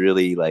had these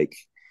really like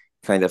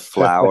kind of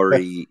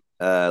flowery,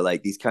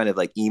 like these kind of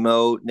like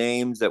emo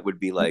names that would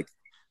be like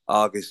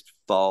August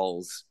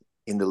Falls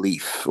in the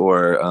Leaf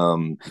or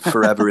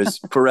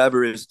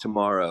forever is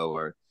tomorrow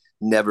or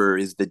never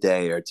is the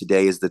day or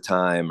today is the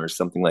time or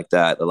something like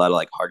that. A lot of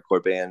like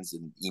hardcore bands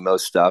and emo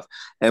stuff.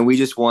 And we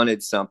just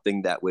wanted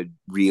something that would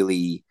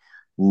really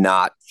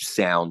not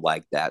sound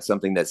like that,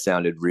 something that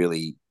sounded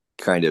really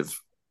kind of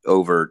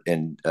overt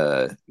and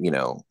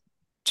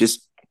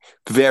just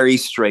very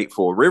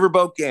straightforward. Riverboat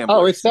Oh, it Gamblers.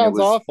 And it sounds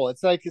was awful. It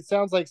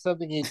sounds like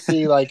something you'd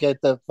see like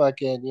at the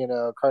fucking,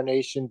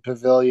 Carnation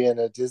Pavilion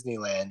at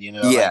Disneyland,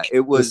 yeah, like it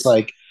just was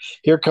like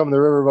here come the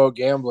Riverboat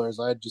Gamblers.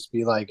 I'd just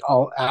be like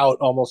all out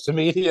almost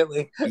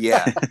immediately.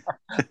 yeah,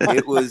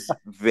 it was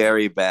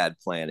very bad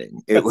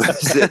planning. It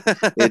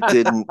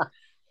didn't.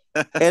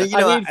 And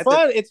I mean, at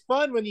the it's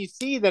fun when you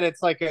see that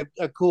it's like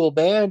a cool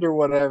band or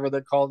whatever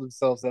that call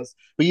themselves this,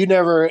 but you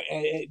never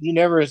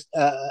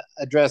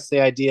address the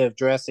idea of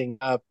dressing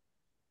up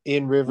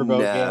in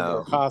Riverboat Gambler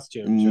No,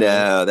 costumes, right?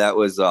 no, that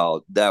was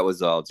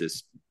all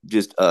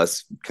just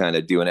us kind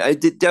of doing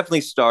it.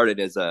 Definitely started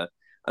as a.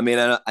 I mean,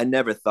 I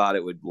never thought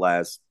it would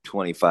last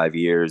 25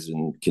 years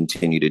and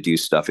continue to do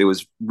stuff. It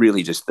was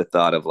really just the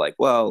thought of like,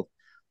 well,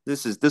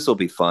 this will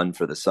be fun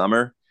for the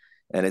summer,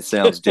 and it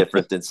sounds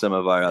different than some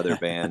of our other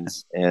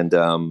bands. And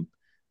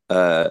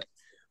uh,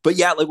 but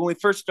yeah, like when we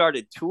first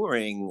started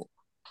touring,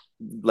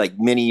 like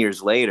many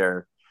years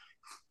later,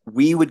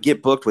 we would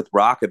get booked with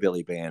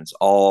rockabilly bands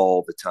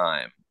all the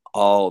time,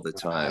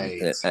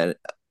 Right. and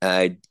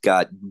I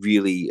got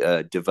really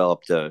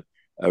developed a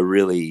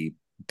really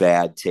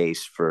bad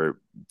taste for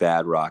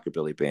bad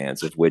rockabilly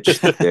bands, of which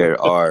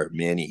there are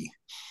many.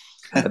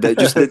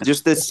 Just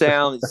the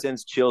sound, it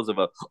sends chills of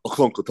a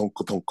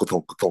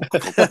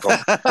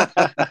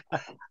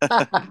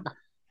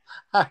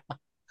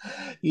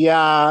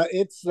Yeah,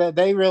 it's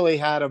they really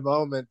had a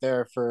moment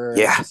there for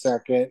yeah, a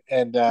second,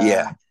 and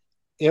yeah.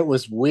 it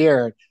was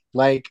weird.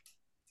 Like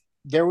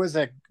there was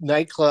a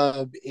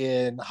nightclub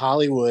in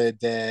Hollywood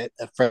that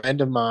a friend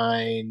of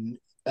mine,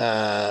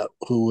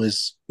 who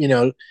was,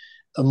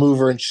 a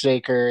mover and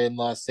shaker in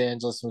Los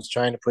Angeles, was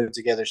trying to put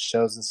together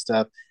shows and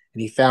stuff,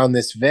 and he found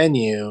this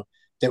venue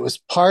that was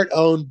part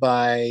owned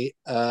by,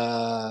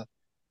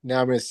 now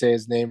I'm going to say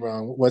his name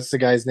wrong. What's the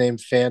guy's name?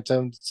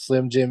 Phantom,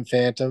 Slim Jim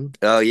Phantom.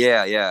 Oh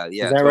yeah, Is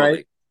yeah, that right?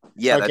 totally.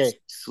 Yeah, that's Okay.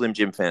 Slim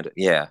Jim Phantom.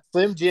 Yeah,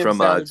 Slim Jim from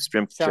sounded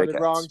Shrimp sounded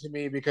wrong Trickouts. to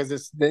me because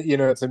it's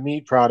a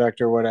meat product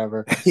or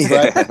whatever. But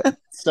Yeah,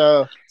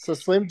 so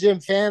Slim Jim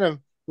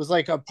Phantom was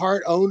like a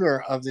part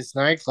owner of this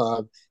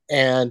nightclub,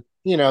 and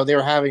they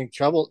were having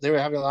trouble. They were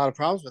having a lot of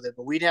problems with it.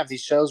 But we'd have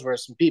these shows where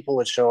some people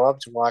would show up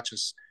to watch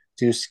us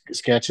do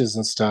sketches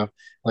and stuff.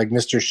 Like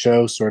Mr.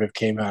 Show sort of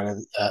came out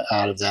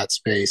of that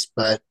space.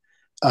 But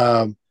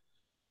um,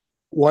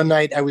 one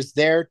night I was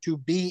there to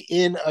be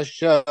in a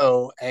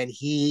show, and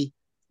he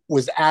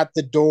was at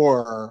the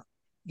door,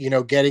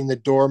 getting the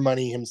door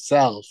money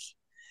himself,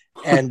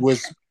 and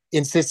was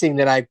insisting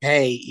that I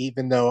pay,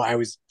 even though I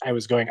was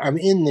going, I'm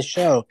in the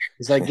show.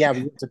 He's like, yeah, but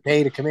you have to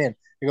pay to come in.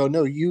 I go,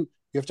 no, you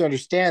have to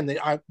understand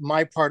that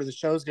my part of the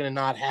show is going to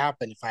not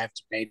happen if I have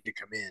to pay to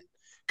come in,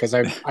 because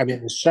I'm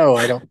in the show.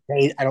 I don't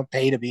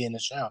pay to be in the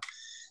show.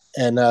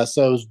 And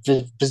so it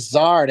was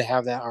bizarre to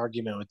have that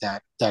argument with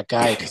that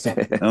guy, because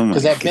Oh my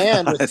that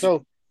band God. was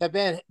so that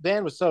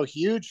band was so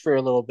huge for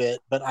a little bit,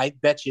 but I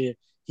bet you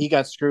he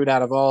got screwed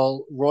out of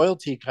all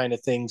royalty kind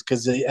of things,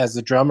 because as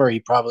a drummer, he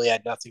probably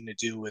had nothing to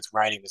do with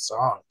writing the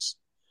songs,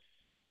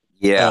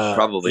 yeah,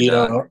 probably you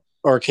not. know,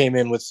 or came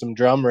in with some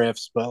drum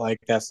riffs, but like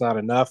that's not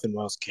enough in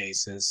most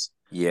cases.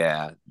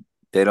 Yeah,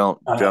 they don't.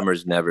 Uh,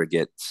 Drummers never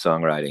get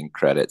songwriting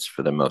credits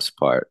for the most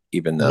part,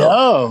 even though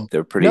no,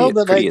 they're no,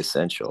 pretty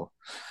essential.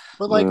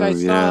 but like Oh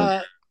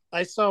yeah.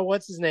 I saw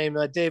what's his name,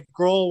 Dave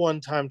Grohl, one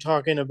time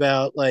talking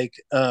about like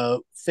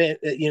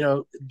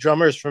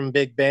drummers from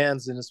big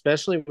bands, and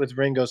especially with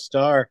Ringo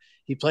Starr,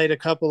 he played a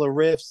couple of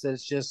riffs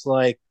that's just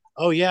like,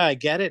 oh yeah, I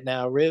get it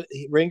now.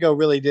 Ringo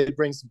really did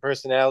bring some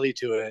personality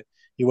to it.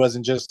 He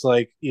wasn't just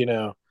like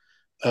a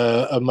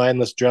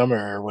mindless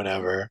drummer or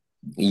whatever.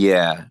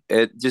 Yeah,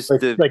 it just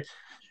Like the like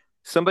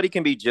somebody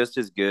can be just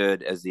as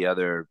good as the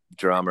other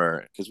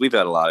drummer, because we've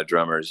had a lot of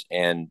drummers,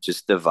 and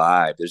just the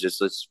vibe. There's just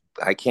this.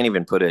 I can't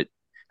even put it.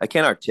 I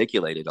can't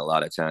articulate it a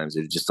lot of times.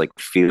 It just like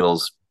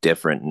feels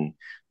different and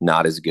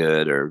not as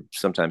good, or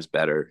sometimes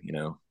better.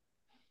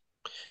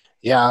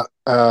 yeah.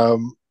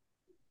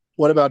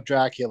 What about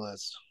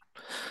Dracula's?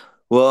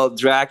 Well,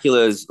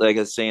 Dracula's, like I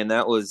was saying,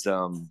 that was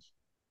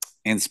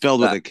And spelled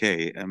with that a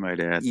K, I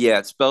might add. yeah,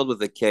 it's spelled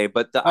with a K,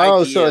 but the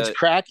Oh, so it's idea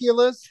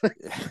Cracula's?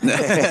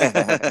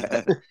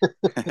 the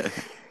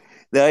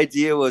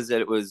idea was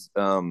that it was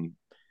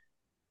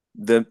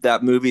that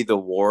movie The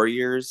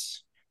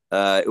Warriors.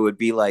 It would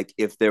be like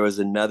if there was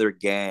another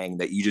gang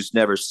that you just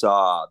never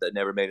saw, that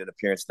never made an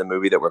appearance in the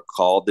movie, that were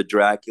called the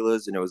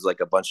Draculas, and it was like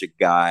a bunch of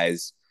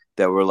guys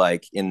that were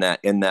like in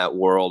that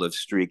world of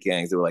street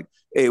gangs. They were like,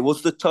 "Hey,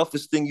 what's the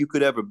toughest thing you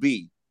could ever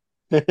be?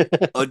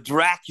 A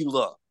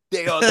Dracula.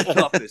 They are the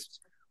toughest.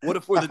 What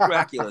if we're the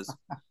Draculas?"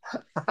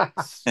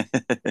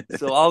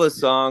 So all the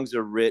songs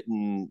are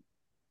written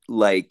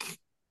like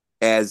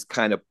as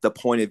kind of the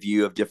point of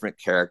view of different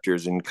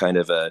characters in kind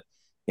of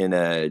in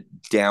a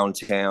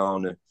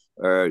downtown,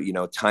 or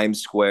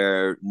Times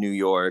Square, New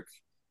York,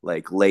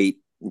 like late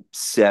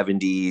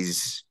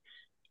 70s,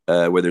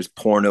 where there's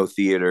porno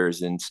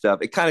theaters and stuff.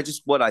 It kind of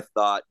just what I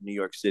thought New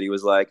York City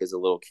was like as a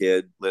little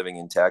kid living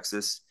in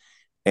Texas,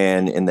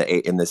 and in the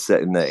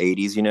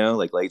 80s,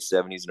 like late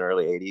 70s and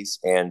early 80s.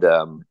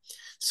 And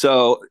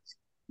so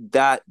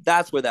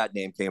that's where that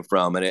name came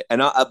from. And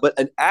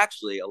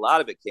actually a lot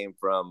of it came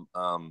from,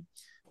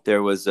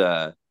 there was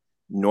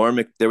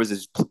there was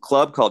this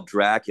club called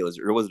Dracula's,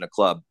 or it wasn't a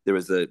club. There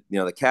was the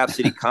Cap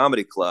City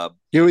Comedy Club.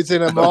 It was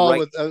in a mall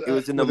Right, it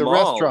was in the with a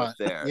mall up restaurant.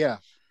 there. Yeah.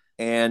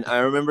 And I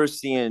remember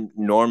seeing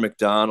Norm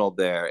Macdonald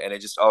there, and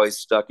it just always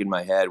stuck in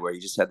my head, where he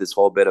just had this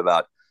whole bit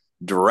about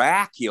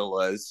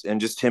Dracula's,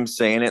 and just him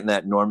saying it in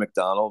that Norm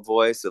Macdonald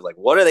voice of like,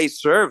 what do they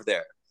serve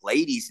there?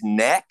 Ladies'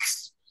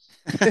 necks?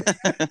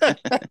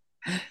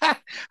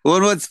 Well,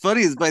 and what's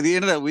funny is by the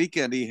end of that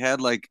weekend, he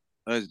had like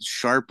a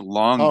sharp,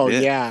 long Oh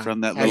bit yeah.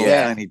 from that I little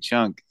bet. tiny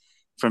chunk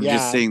from Yeah.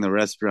 just saying the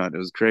restaurant. It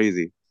was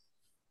crazy.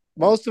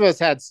 Most of us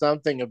had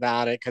something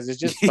about it, because it's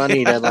just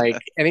funny Yeah. to like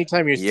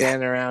anytime you're Yeah.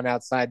 standing around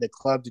outside the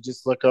club, to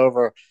just look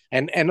over,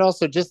 and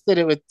also just that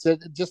it was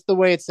just the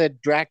way it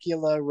said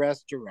Dracula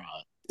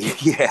restaurant.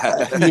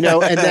 Yeah. You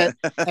know, and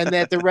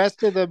that the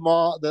rest of the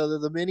mall,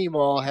 the mini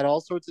mall, had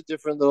all sorts of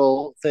different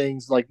little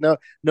things. Like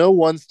no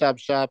one stop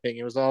shopping.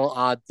 It was all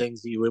odd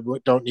things that you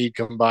don't need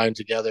combined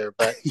together.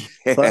 But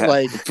Yeah.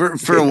 like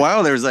For a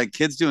while, there was like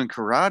kids doing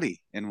karate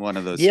in one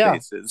of those yeah,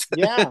 spaces.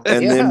 yeah,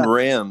 And yeah, then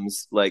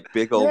rims, like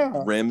big old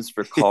yeah. rims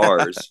for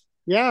cars.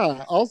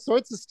 Yeah, all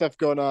sorts of stuff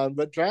going on.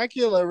 But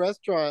Dracula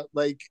restaurant,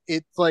 like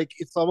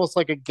it's almost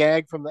like a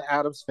gag from the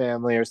Addams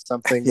Family or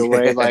something. The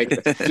way like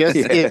just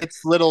Yeah.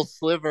 its little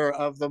sliver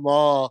of the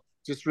mall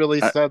just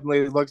really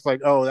suddenly looks like,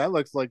 oh, that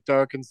looks like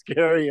dark and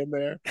scary in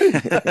there.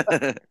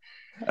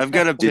 I've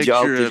got a Did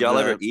y'all picture did of y'all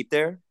ever eat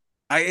there?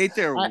 I ate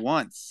there I,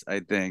 once, I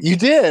think. you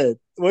did.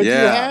 What'd you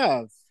Yeah.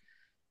 have?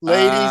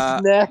 Ladies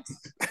Uh,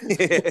 next.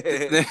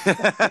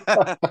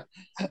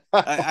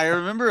 I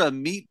remember a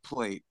meat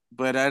plate,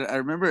 but I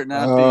remember it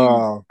not being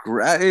Oh,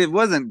 great. It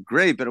wasn't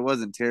great, but it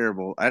wasn't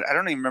terrible. I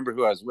don't even remember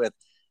who I was with.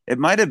 It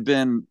might have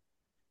been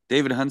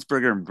David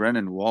Huntsberger and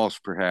Brendan Walsh,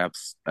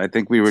 perhaps. I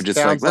think we were just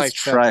like, sounds let's like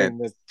try it.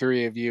 something the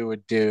three of you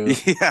would do.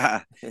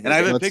 Yeah. And I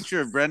have a Let's-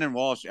 picture of Brendan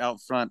Walsh out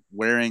front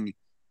wearing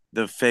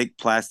the fake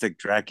plastic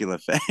Dracula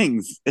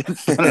fangs in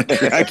front of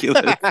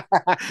Dracula.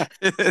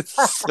 It's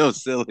so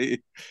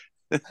silly.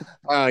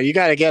 Oh, you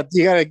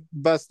gotta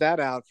bust that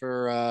out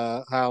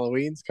for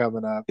Halloween's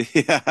coming up.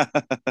 Yeah.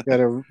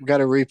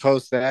 Gotta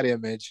repost that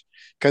image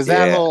because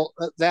that Yeah. whole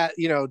that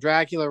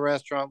Dracula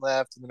restaurant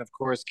left, and then of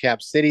course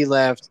Cap City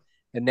left,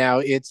 and now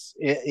it's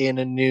in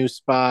a new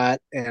spot,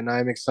 and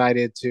I'm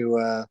excited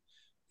to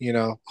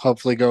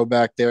hopefully go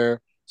back there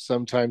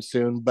sometime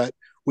soon. But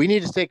we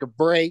need to take a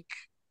break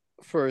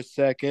for a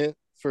second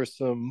for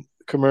some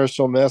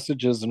commercial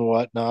messages and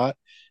whatnot,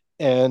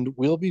 and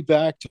we'll be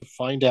back to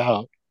find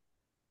out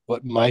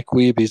what Mike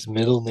Weeby's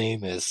middle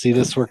name is. See,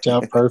 this worked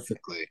out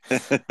perfectly.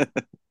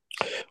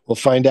 We'll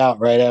find out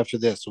right after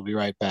this. We'll be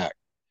right back.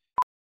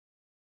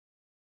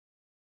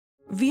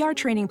 VR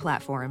training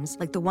platforms,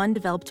 like the one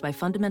developed by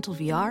Fundamental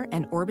VR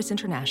and Orbis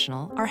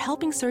International, are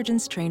helping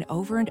surgeons train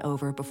over and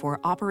over before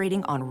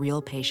operating on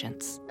real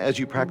patients. As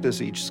you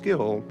practice each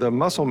skill, the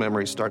muscle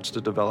memory starts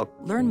to develop.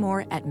 Learn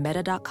more at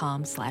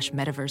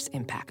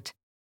meta.com/metaverseimpact.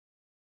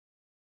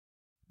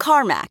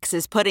 CarMax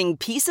is putting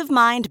peace of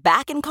mind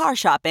back in car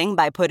shopping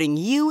by putting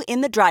you in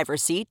the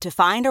driver's seat to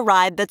find a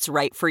ride that's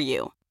right for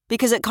you.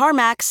 Because at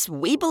CarMax,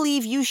 we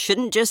believe you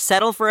shouldn't just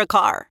settle for a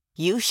car.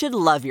 You should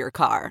love your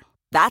car.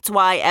 That's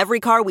why every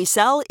car we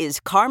sell is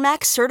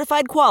CarMax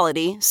certified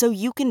quality, so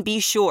you can be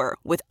sure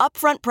with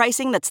upfront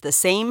pricing that's the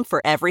same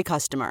for every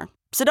customer.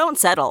 So don't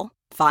settle.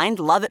 Find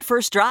love at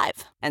first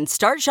drive and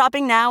start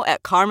shopping now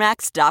at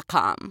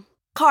CarMax.com.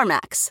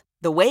 CarMax,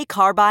 the way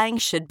car buying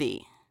should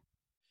be.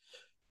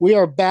 We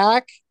are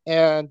back,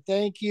 and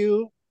thank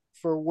you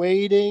for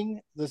waiting.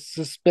 The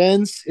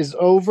suspense is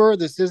over.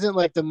 This isn't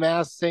like The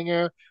Masked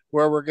Singer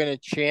where we're going to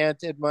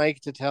chant at Mike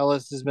to tell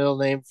us his middle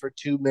name for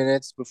 2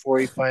 minutes before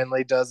he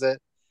finally does it.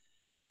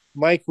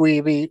 Mike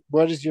Weeby,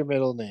 what is your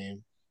middle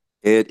name?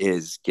 It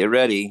is, get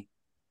ready,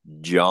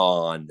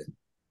 John.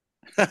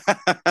 As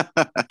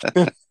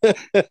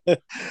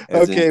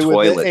Okay, in with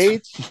toilet. the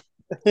H.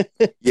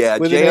 Yeah,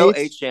 With an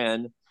H?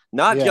 John.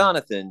 Not Yeah.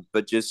 Jonathan,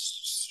 but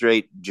just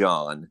straight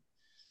John.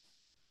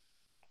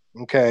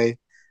 Okay,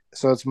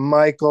 so it's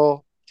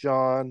Michael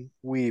John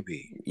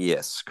Weeby.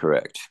 Yes,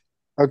 correct.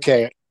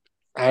 Okay,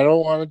 I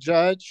don't want to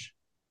judge,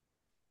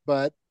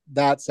 but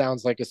that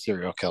sounds like a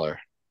serial killer.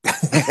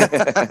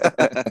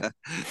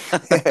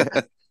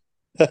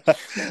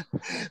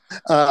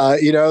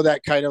 That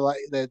kind of like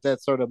that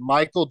sort of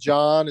Michael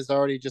John is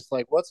already just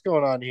like, what's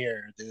going on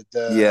here?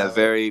 Yeah,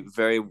 very,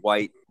 very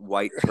white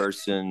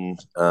person.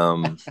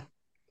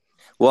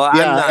 Well,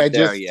 Yeah, I'm not I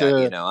there just,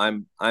 yet.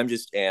 I'm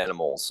just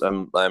animals.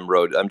 I'm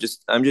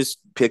just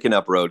picking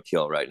up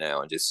roadkill right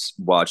now and just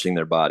watching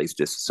their bodies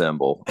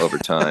disassemble over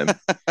time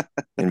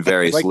in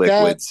various Like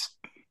liquids.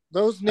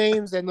 those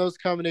names and those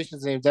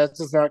combinations of names, that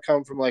does not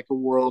come from like a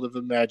world of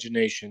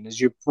imagination.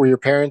 Were your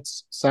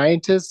parents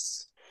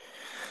scientists?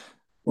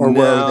 Or were they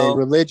No.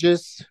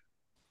 religious?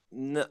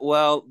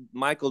 Well,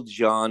 Michael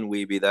John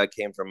Weeby, that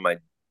came from my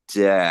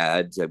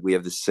dad. We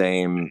have the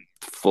same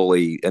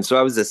fully, and so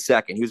I was the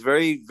second. He was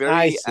very, I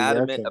very see,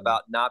 adamant okay.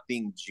 about not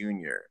being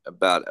junior,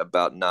 about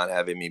not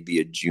having me be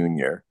a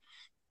junior,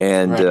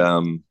 and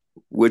Right.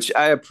 which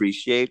I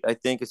appreciate. I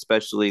think,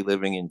 especially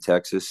living in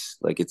Texas,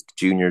 like it's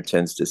junior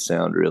tends to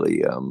sound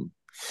really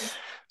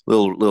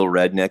little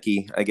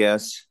rednecky, I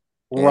guess.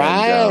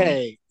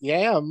 Right.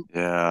 Yeah.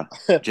 Yeah.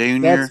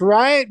 Junior. That's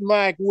right,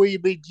 Mike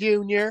Weeby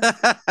Jr.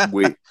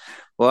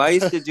 I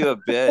used to do a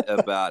bit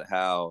about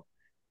how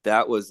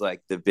that was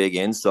like the big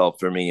insult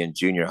for me in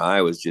junior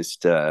high was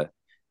just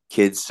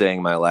kids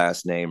saying my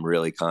last name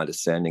really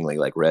condescendingly,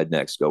 like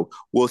rednecks go,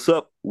 "What's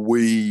up,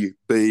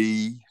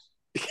 Weeby?"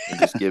 And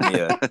just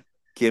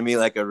give me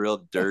like a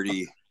real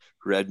dirty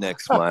redneck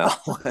smile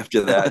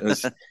after that. It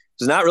was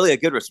not really a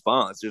good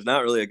response. There's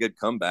not really a good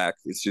comeback.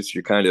 It's just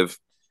you kind of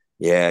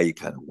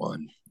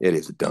won. It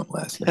is a dumb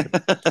last name.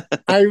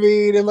 I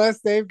mean, unless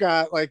they've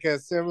got like a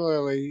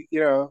similarly,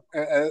 a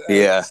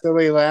Yeah.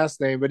 silly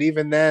last name. But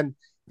even then,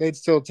 they'd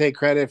still take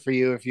credit for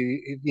you if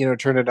you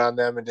turn it on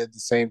them and did the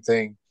same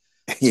thing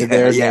to Yeah,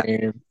 their yeah,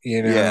 name.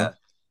 yeah.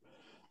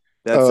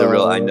 That's a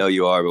real. I Uh, know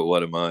you are, but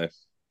what am I?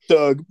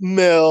 Doug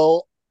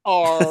Millard.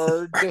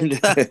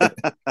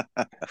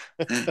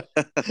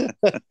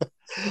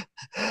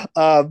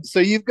 So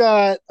you've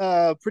got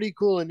pretty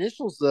cool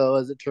initials, though,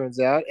 as it turns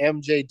out.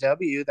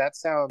 MJW. That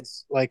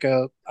sounds like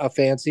a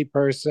fancy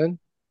person.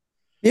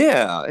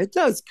 Yeah, it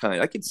does kind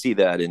of. I could see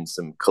that in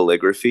some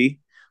calligraphy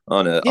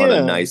on a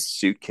Yeah, nice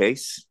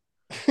suitcase.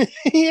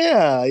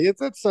 yeah.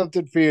 That's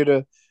something for you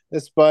to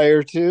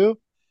aspire to.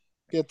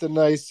 Get the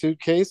nice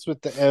suitcase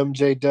with the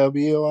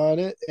MJW on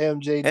it.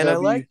 And I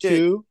MJW like that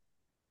two.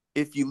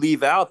 if you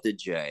leave out the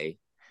J,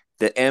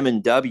 the M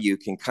and W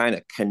can kind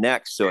of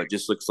connect, so it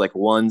just looks like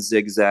one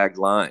zigzag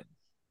line.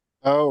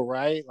 Oh,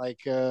 right,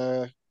 like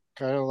kind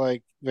of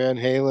like Van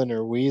Halen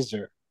or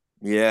Weezer.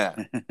 Yeah,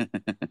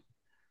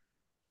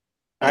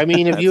 I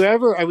mean, if you that's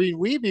ever, I mean,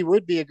 Weeby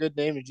would be a good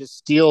name to just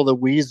steal the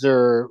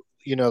Weezer,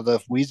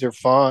 the Weezer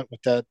font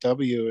with that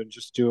W and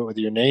just do it with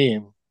your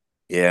name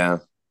yeah,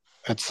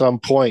 at some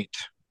point.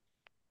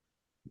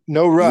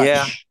 No yeah.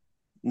 rush.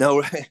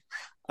 No,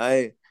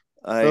 I,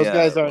 I, Those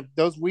guys aren't,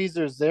 those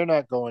Weezers, they're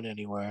not going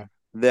anywhere.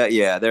 that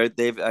yeah,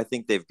 they've. I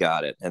think they've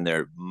got it, and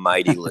they're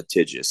mighty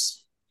litigious.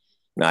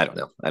 I don't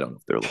know. I don't know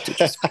if they're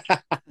litigious.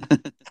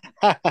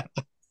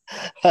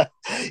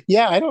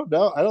 Yeah, I don't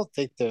know. I don't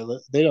think I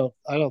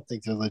don't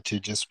think they're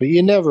litigious, but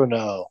you never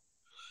know.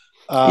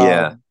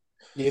 Yeah,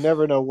 You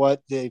never know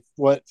what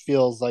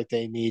feels like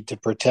they need to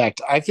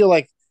protect. I feel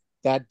like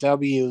that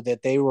W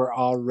that they were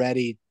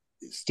already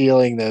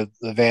stealing the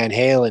Van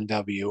Halen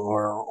W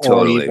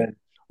totally.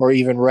 or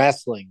even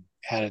wrestling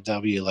had a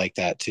W like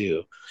that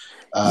too.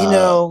 You Uh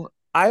know,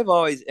 I've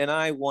always, and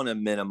I want to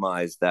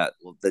minimize that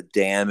the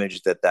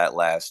damage that that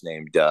last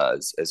name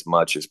does as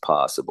much as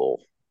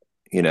possible.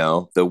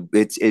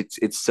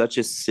 It's such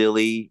a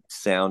silly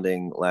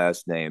sounding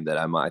last name that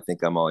I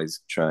think I'm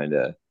always trying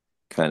to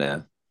kind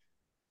of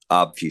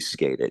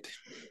obfuscate it.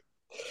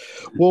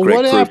 well, what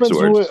Grapefruit happens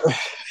sword. with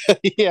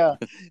yeah,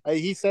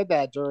 he said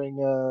that during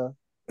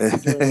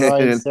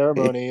Ryan's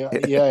ceremony.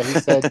 Yeah, he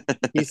said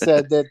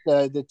that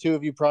the two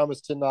of you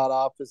promised to not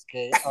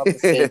obfuscate.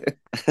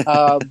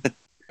 Um,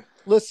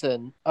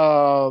 Listen,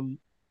 how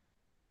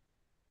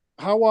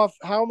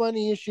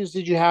many issues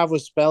did you have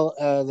with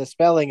the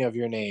spelling of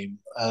your name?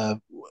 The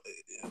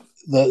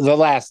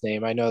last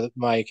name. I know that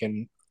Mike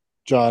and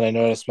John. I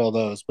know how to spell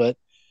those, but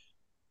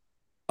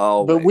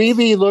Always.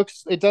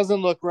 it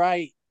doesn't look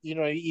right.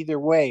 Either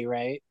way,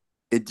 right?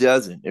 It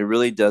doesn't. It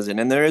really doesn't.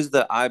 And there is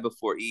the I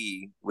before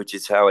E, which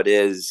is how it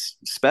is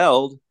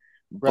spelled,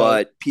 Right.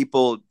 but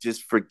people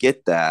just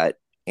forget that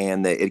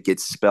and that it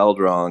gets spelled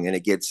wrong and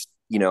it gets,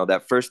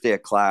 that first day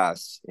of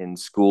class in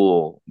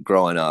school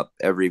growing up,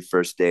 every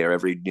first day or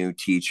every new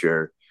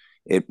teacher,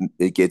 it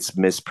gets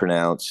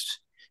mispronounced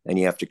and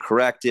you have to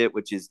correct it,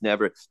 which is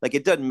never like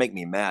it doesn't make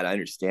me mad. I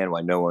understand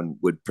why no one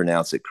would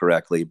pronounce it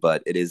correctly,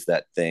 but it is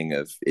that thing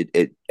of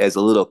it as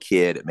a little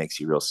kid, it makes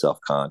you real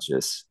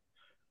self-conscious.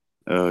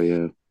 Oh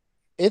yeah.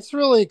 It's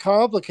really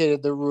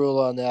complicated, the rule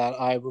on that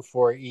I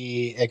before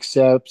E,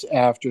 except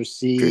after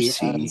C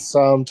and C.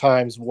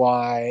 sometimes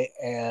Y,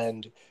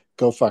 and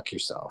go fuck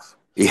yourself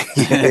Yeah.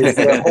 is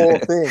the whole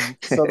thing.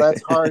 So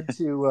that's hard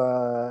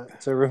to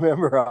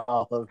remember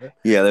all of it.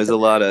 Yeah, there's a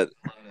lot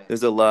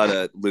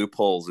of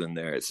loopholes in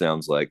there, it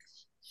sounds like.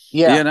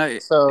 Yeah, Yeah.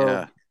 and So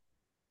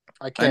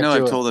I I can't know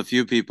I've do it. told a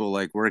few people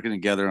like working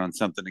together on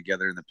something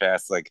together in the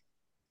past, like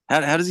how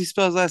does he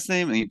spell his last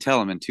name? And you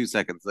tell him, and 2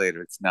 seconds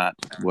later, it's not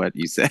what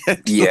you said.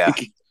 Yeah.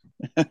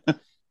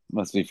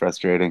 Must be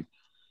frustrating.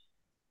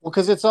 Well,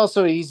 because it's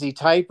also easy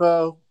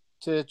typo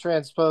to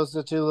transpose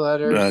the two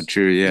letters,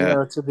 True.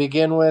 Yeah. to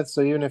begin with.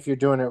 So even if you're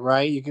doing it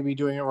right, you could be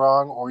doing it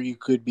wrong, or you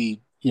could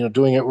be,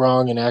 doing it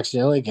wrong and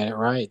accidentally get it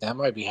right. That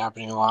might be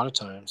happening a lot of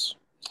times.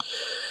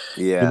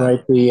 You Yeah.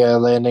 might be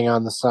landing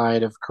on the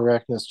side of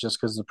correctness just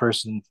because the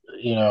person,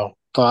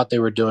 thought they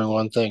were doing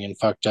one thing and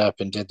fucked up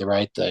and did the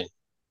right thing.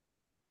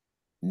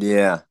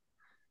 Yeah.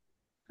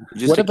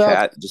 Just What a about,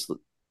 cat. Just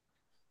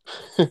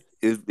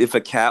if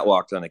a cat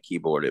walked on a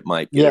keyboard, it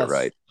might get it yes,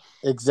 right.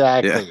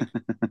 exactly.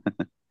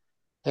 Yeah.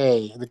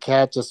 Hey, the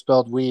cat just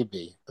spelled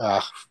weeby.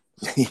 Yeah,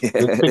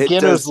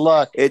 Beginner's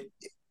luck. It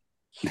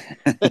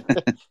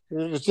It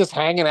was just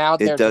hanging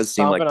out it there, does just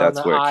seem like stomping on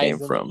that's the where it I's came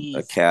and the from. A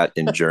E's. cat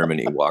in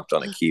Germany walked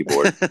on a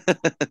keyboard.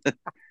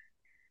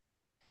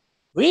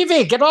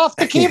 Weeby, get off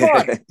the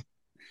keyboard.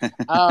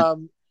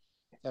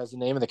 That was the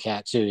name of the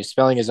cat too. He's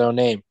spelling his own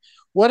name.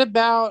 What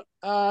about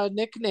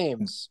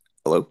nicknames?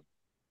 Hello?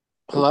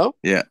 Hello?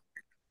 Yeah.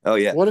 Oh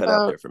yeah, What cut out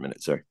about there for a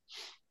minute. Sorry.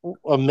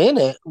 a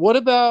minute? What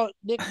about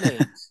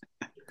nicknames?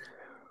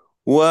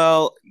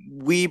 Well,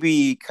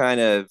 Weeby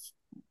kind of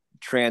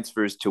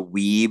transfers to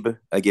Weeb.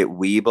 I get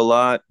Weeb a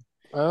lot.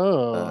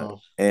 Oh,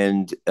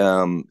 And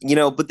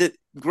but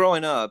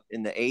growing up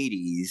in the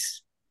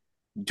 80s,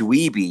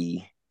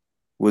 dweeby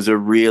was a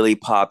really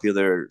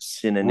popular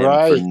synonym for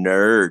right.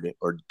 nerd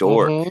or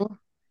dork. Mm-hmm.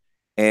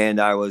 And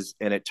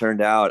it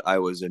turned out I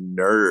was a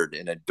nerd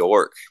and a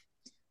dork.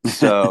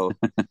 So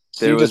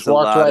So there you just was a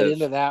walked lot right of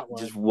into that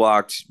one. just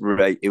walked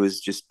right. It was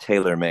just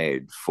tailor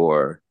made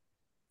for,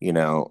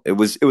 it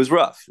was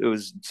rough. It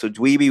was, so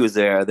Dweeby was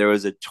there. There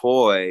was a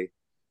toy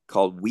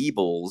called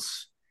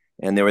Weebles,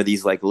 and there were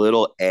these like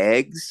little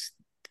eggs,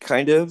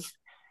 kind of.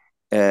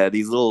 They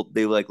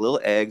were like little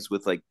eggs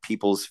with like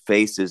people's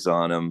faces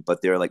on them,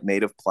 but they're like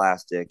made of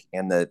plastic.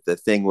 And the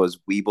thing was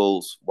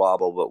Weebles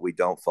wobble, but we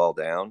don't fall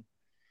down. And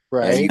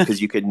Right. because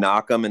you could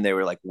knock them, and they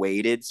were like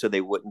weighted so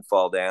they wouldn't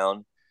fall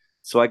down.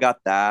 So I got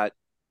that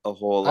a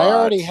whole I lot.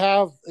 already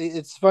have.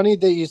 It's funny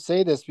that you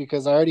say this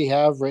because I already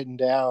have written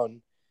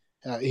down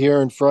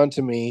here in front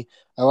of me.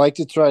 I like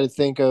to try to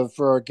think of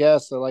for our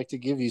guests. I like to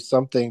give you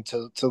something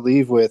to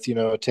leave with,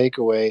 a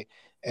takeaway,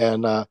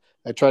 and I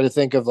try to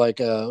think of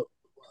like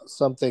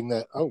something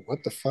that. Oh, what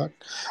the fuck!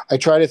 I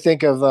try to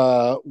think of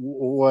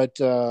what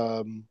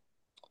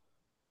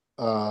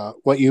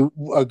you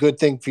a good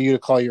thing for you to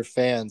call your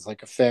fans,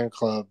 like a fan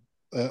club,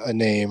 a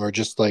name, or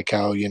just like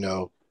how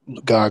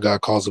Gaga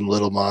calls them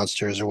little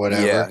monsters or Yeah,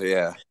 whatever.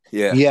 yeah,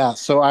 yeah. Yeah,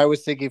 so I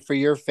was thinking for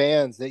your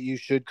fans that you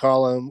should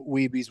call them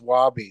Weebies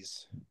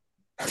Wobbies,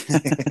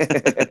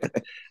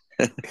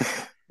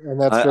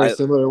 and that's very I,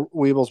 similar to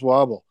Weebles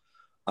Wobble.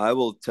 I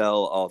will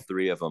tell all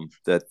three of them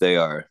that they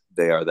are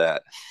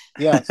that.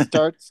 Yeah,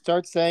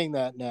 start saying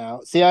that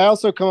now. See, I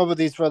also come up with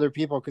these for other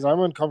people because I'm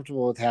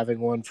uncomfortable with having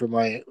one for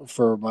my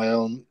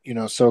own,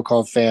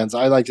 so-called fans.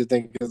 I like to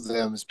think of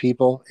them as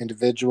people,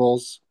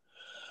 individuals.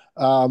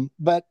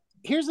 But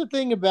here's the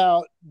thing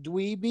about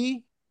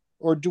Dweeby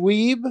or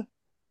Dweeb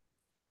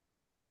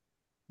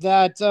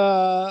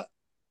that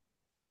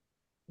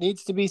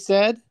needs to be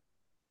said.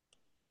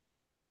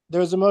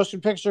 There's a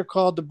motion picture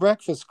called The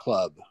Breakfast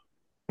Club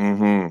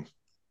Mm-hmm.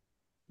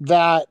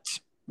 that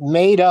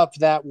made up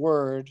that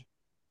word.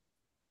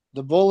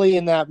 The bully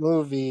in that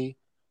movie,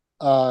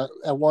 at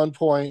one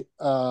point,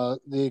 the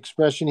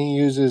expression he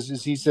uses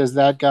is he says,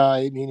 that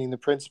guy, meaning the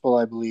principal,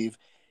 I believe,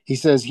 he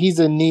says he's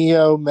a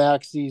neo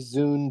maxi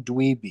Zune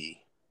dweeby.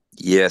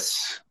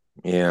 Yes.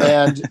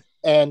 Yeah.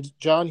 And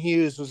John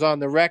Hughes was on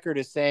the record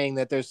as saying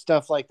that there's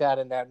stuff like that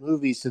in that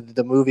movie so that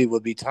the movie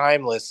would be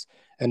timeless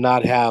and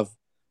not have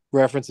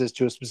references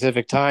to a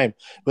specific time.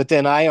 But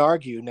then I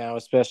argue now,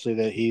 especially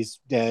that he's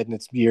dead and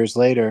it's years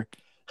later,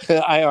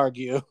 I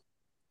argue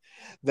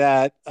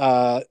that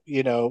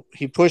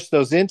he pushed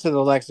those into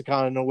the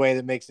lexicon in a way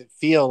that makes it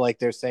feel like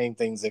they're saying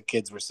things that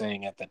kids were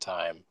saying at the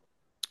time.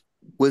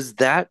 Was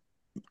that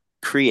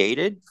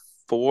created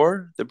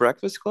for the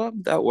Breakfast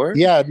Club, that word?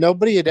 Yeah,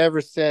 nobody had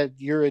ever said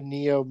you're a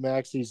neo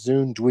maxi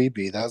Zune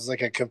dweeby. That was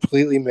like a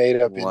completely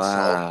made up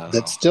insult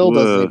that still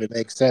doesn't even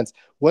make sense.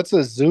 What's a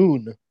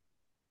Zune?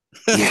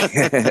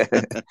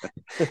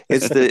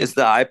 It's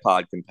the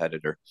iPod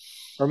competitor.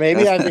 Or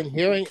maybe I've been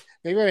hearing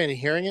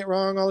it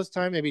wrong all this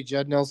time. Maybe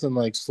Judd Nelson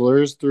like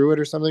slurs through it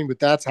or something, but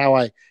that's how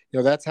I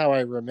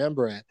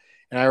remember it.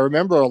 And I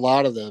remember a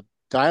lot of the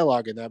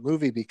dialogue in that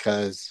movie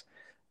because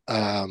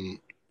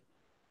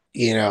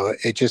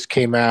it just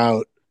came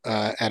out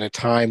at a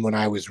time when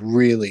I was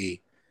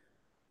really,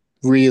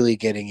 really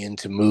getting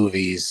into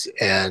movies,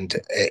 and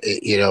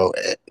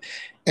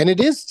and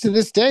it is to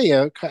this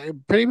day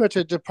pretty much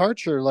a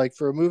departure, like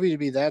for a movie to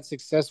be that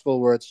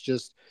successful, where it's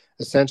just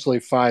essentially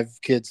five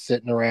kids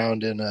sitting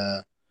around in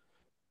a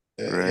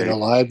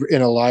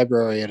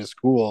library at a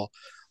school.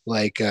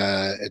 Like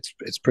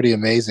it's pretty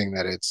amazing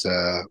that it's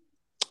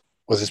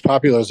was as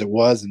popular as it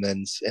was,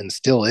 and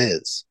still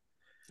is.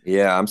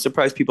 Yeah, I'm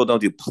surprised people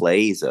don't do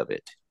plays of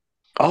it.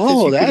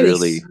 Oh, that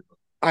is.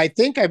 I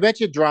bet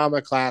you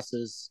drama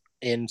classes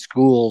in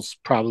schools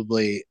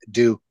probably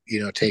do,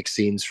 take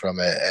scenes from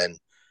it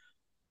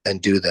and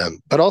do them.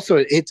 But also,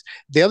 it's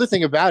the other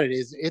thing about it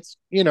is it's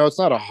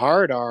not a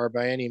hard R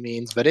by any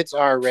means, but it's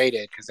R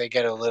rated because it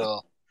gets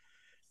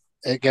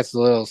a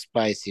little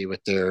spicy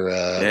with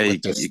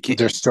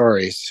their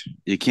stories.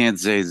 You can't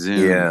say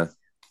Zoom. Yeah.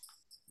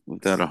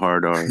 Without a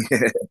hard R.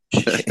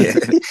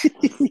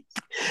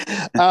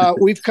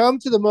 We've come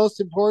to the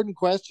most important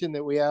question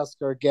that we ask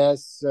our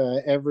guests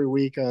every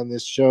week on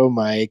this show,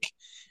 Mike,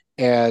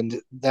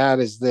 and that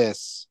is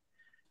this.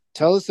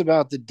 Tell us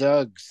about the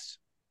Dougs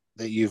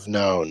that you've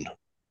known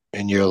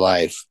in your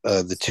life,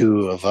 the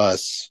two of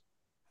us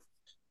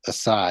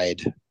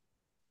aside.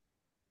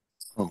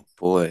 Oh,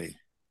 boy.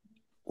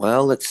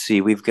 Well, let's see.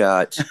 We've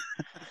got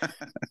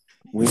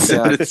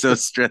so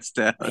stressed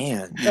out.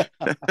 Man.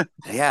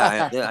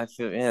 Yeah, I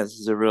feel this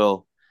is a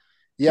real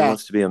Who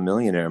Wants to Be a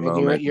Millionaire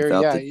moment. You're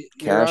on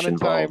a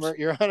timer.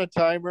 You're on a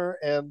timer,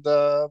 and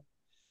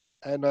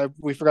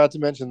we forgot to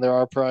mention there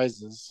are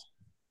prizes.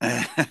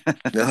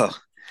 No.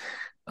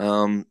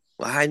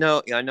 I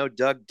know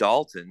Doug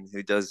Dalton,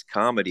 who does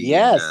comedy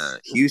in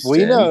Houston.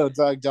 We know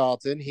Doug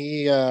Dalton.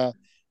 He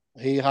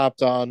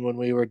hopped on when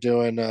we were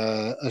doing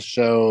a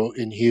show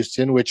in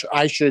Houston, which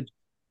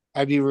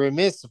I'd be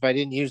remiss if I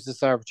didn't use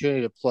this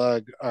opportunity to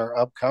plug our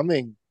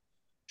upcoming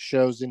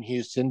shows in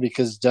Houston,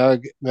 because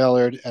Doug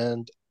Mellard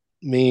and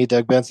me,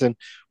 Doug Benson,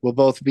 will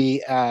both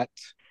be at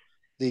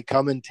the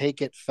Come and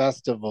Take It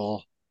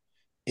Festival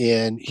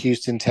in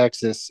Houston,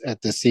 Texas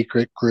at the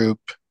Secret Group.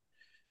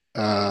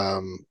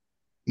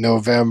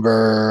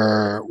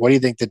 November. What do you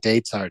think the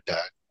dates are,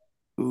 Doug?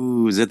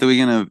 Ooh, is that the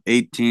weekend of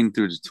 18th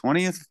through the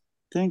 20th?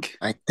 I think.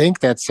 I think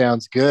that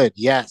sounds good.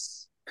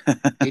 Yes.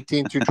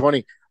 18 through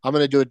 20. I'm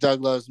going to do a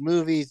Doug Loves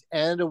Movies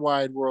and a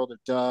Wide World of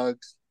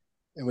Doug's.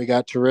 And we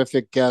got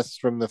terrific guests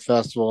from the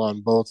festival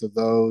on both of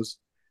those.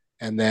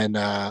 And then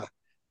I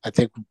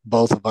think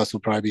both of us will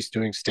probably be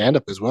doing stand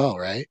up as well,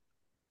 right?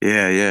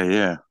 Yeah.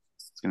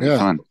 It's going to be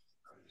fun.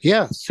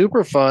 Yeah,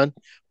 super fun.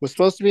 Was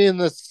supposed to be in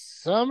the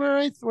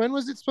summer. When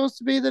was it supposed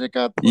to be that it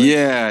got pushed?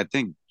 Yeah, I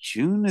think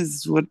June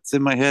is what's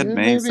in my head.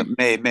 June,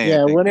 May, May.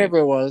 Yeah, whenever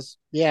May. it was.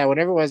 Yeah,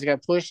 whenever it was, it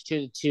got pushed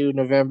to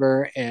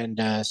November,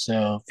 and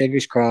so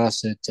fingers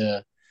crossed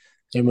that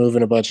they're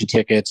moving a bunch of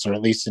tickets, or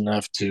at least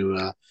enough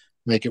to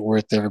make it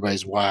worth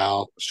everybody's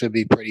while. Should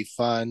be pretty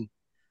fun.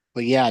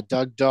 But yeah,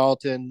 Doug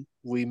Dalton,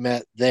 we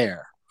met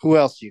there. Who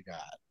else you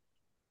got?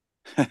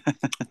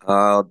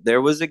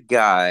 There was a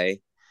guy,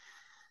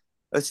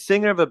 a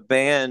singer of a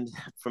band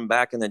from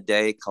back in the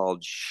day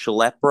called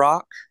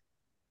Schleprock,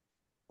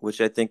 which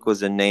I think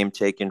was a name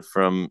taken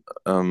from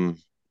the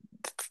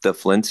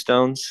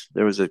Flintstones.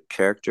 There was a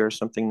character or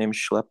something named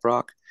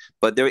Schleprock,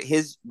 but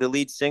the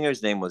lead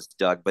singer's name was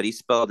Doug, but he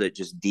spelled it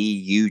just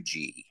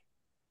D-U-G.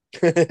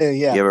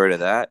 Yeah, you ever heard of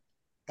that?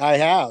 I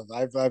have.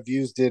 I've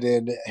used it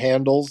in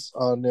handles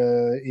on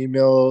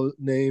email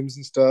names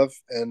and stuff,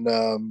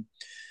 and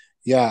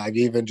yeah, I've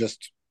even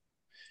just.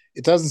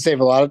 It doesn't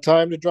save a lot of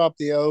time to drop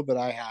the O, but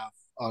I have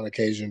on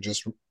occasion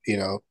just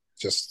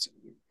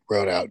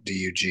wrote out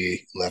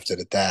D-U-G, left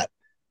it at that.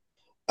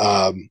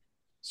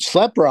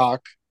 Schleprock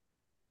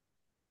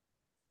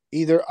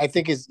I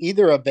think is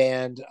either a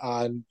band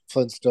on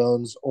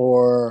Flintstones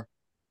or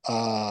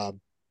a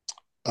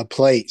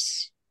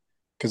place,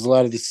 because a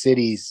lot of the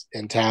cities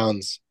and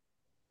towns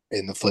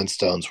in the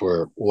Flintstones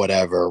were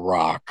whatever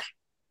rock.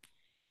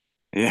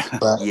 Yeah.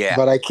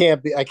 But I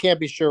can't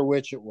be sure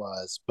which it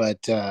was,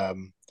 but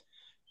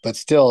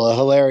still a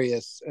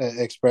hilarious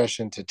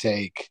expression to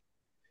take,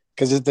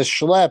 because the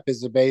schlep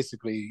is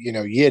basically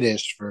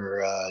Yiddish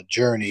for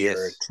journey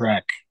or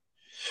trek.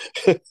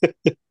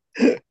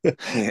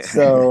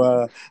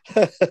 So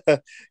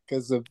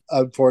because of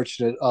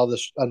all the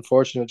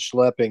unfortunate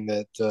schlepping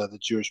that the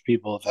Jewish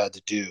people have had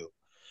to do,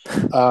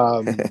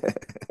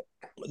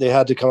 they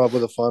had to come up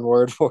with a fun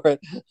word for it.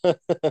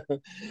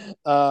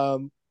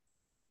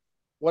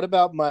 What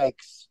about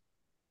mics?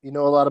 You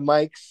know a lot of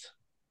mics?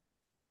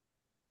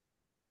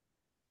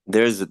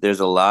 There's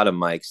a lot of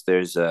mics.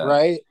 There's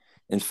right.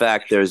 In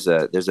fact, there's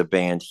a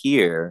band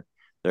here.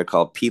 They're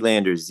called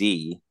P-Lander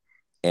Z,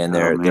 and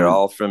they're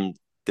all from.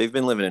 They've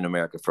been living in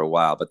America for a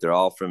while, but they're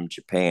all from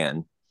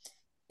Japan.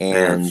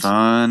 And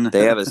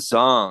they have a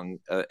song,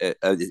 and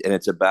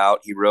it's about.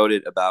 He wrote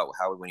it about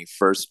how when he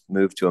first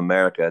moved to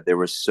America, there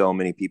were so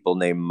many people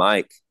named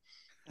Mike,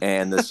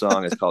 and the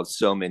song is called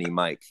 "So Many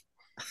Mike."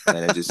 And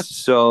it's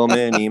just so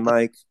many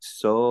Mike,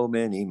 so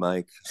many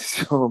Mike,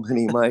 so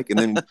many Mike, and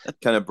then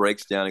kind of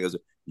breaks down and goes,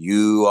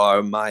 "You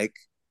are Mike,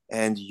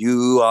 and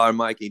you are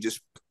Mike." He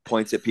just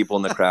points at people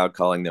in the crowd,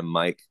 calling them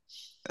Mike.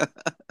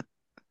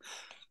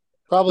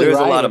 Probably there's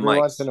right a lot of every Mikes.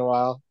 Once in a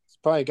while. He's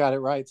probably got it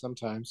right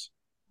sometimes.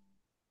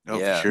 Oh,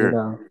 yeah, for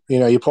sure.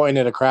 You point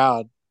at a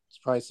crowd. There's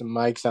probably some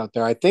mics out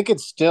there. I think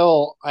it's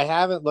still. I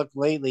haven't looked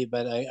lately,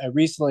 but I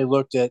recently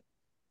looked at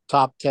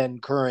top 10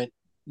 current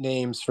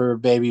names for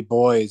baby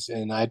boys,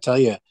 and I tell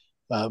you,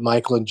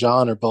 Michael and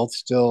John are both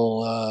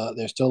still.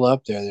 They're still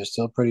up there. They're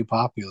still pretty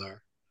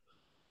popular.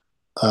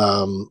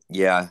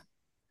 Yeah.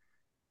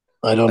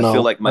 I don't know. I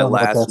feel like my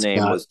last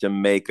name was to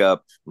make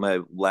up.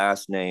 My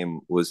last name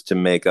was to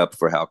make up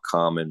for how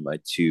common my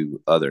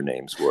two other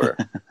names were.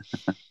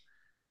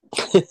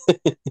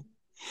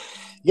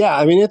 Yeah,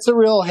 I mean it's a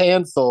real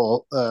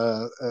handful,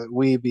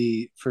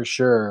 Weeby for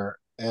sure,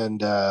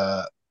 and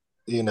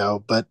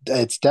but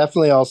it's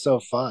definitely also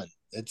fun.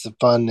 It's a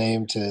fun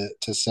name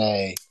to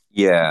say.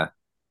 Yeah.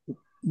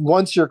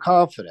 Once you're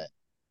confident,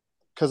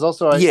 because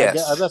also I guess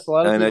a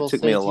lot of people it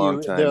took me a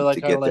long time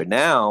to get there.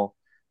 Now.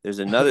 There's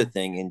another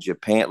thing in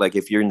Japan, like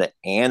if you're in the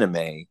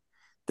anime,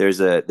 there's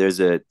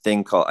a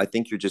thing called, I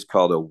think you're just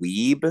called a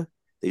weeb.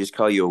 They just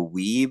call you a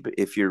weeb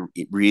if you're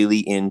really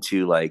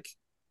into like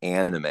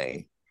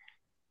anime.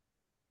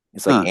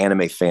 It's like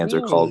anime fans are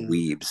called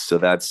weebs. So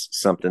that's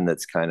something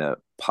that's kind of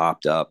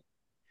popped up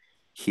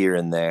here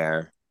and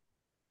there.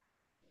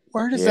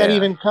 Where does that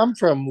even come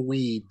from,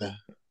 weeb?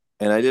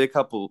 And I did a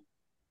couple.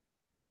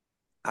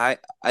 I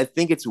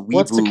think it's weeboo.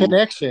 What's the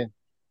connection?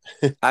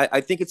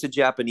 I think it's a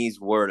Japanese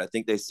word. I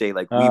think they say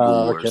like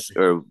weeboo,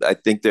 or I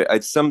think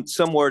it's some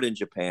word in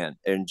Japan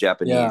in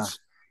Japanese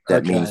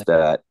that means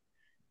that.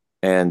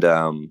 And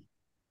were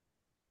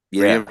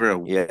you ever a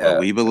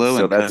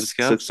weebalo in Cub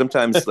Scouts? So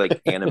sometimes like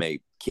anime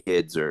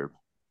kids are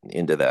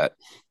into that.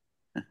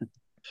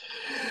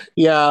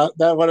 Yeah,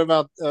 what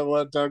about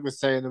what Doug was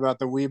saying about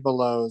the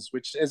weebalos,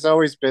 which has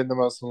always been the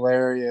most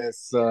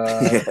hilarious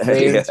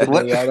name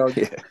to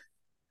me.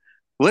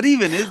 What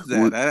even is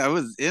that? I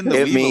was in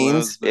the It Weebelows,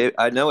 means but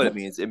I know what it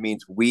means. It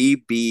means we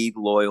be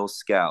loyal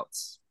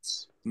scouts.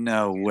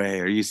 no way.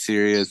 Are you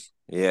serious?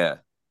 Yeah.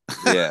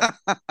 Yeah.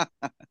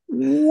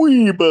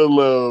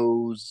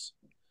 Weebelows.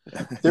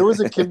 There was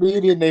a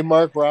comedian named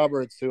Mark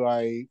Roberts who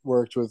I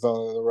worked with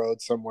on the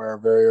road somewhere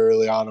very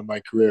early on in my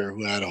career,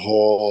 who had a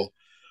whole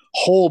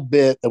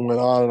bit that went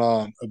on and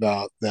on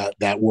about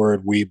that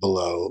word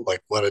 "weebelow."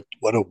 Like what a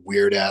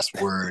weird ass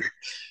word.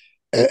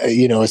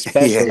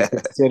 Especially Yeah.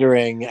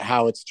 considering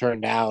how it's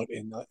turned out,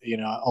 and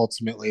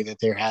ultimately that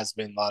there has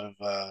been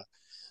a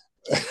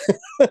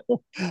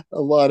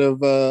lot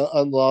of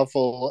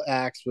unlawful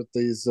acts with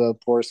these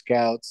poor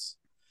scouts,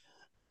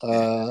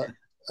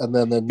 and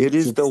then It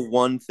is the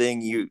one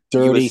thing you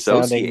dirty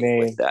sounding associate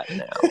with name. that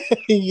now.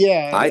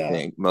 Yeah, I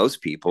think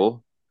most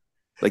people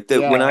like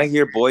that. When Yeah. I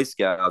hear Boy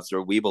Scouts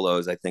or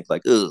Weebelows, I think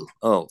like, oh,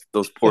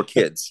 those poor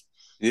kids.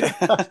 Yeah.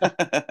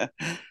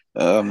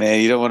 Oh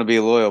man, you don't want to be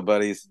loyal,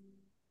 buddies.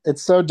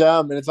 It's so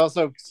dumb, and it's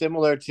also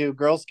similar to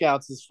Girl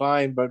Scouts is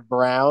fine, but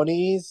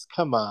brownies,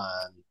 come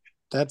on,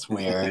 that's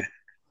weird.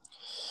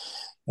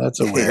 That's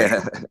a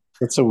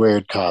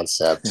weird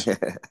concept.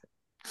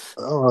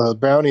 Oh,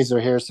 brownies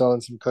are here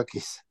selling some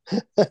cookies.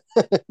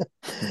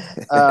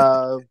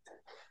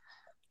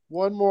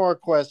 One more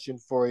question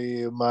for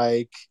you,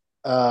 Mike.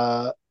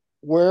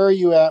 Where are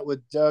you at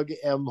with Doug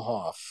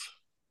Emhoff?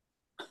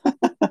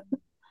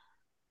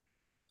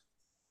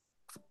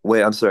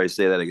 Wait, I'm sorry.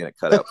 Say that again. It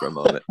cut out for a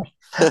moment.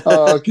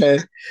 Oh, okay.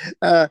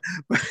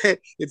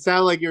 It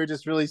sounded like you were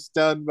just really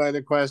stunned by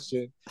the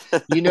question.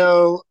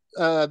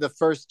 The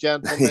first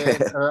gentleman,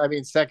 or I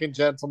mean, second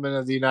gentleman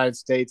of the United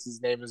States,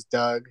 his name is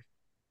Doug.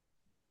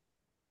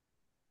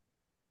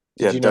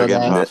 Did you know Doug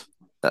that?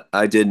 Emhoff.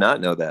 I did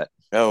not know that.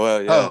 Oh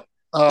well, yeah.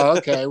 Oh,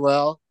 okay.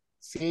 Well,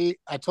 see,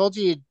 I told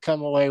you you'd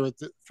come away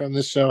from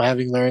this show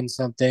having learned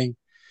something.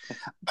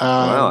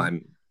 Wow,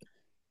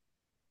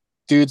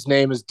 Dude's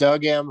name is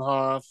Doug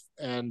Emhoff,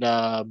 and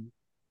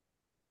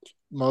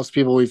most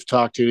people we've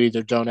talked to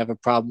either don't have a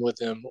problem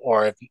with him,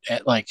 or if,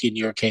 like in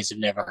your case, have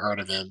never heard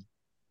of him.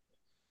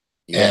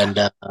 yeah.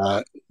 And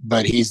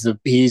but he's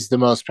the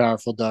most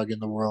powerful Doug in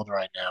the world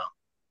right now,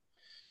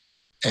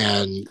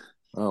 and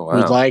Oh wow.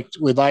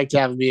 we'd like to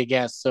have him be a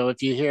guest. So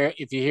if you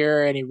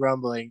hear any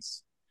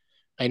rumblings,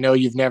 I know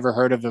you've never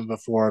heard of him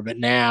before, but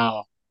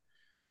now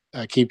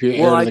keep your ear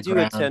to the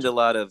ground.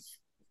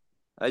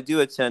 I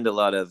do attend a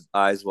lot of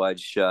eyes wide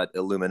shut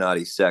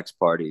Illuminati sex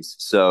parties.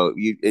 So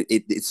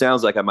it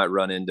sounds like I might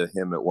run into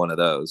him at one of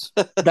those.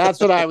 That's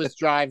what I was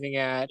driving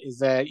at, is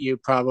that you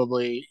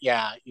probably,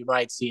 you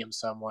might see him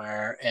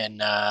somewhere,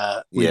 and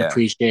we'd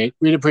appreciate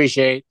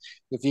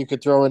if you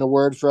could throw in a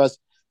word for us.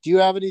 Do you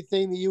have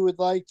anything that you would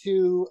like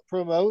to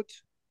promote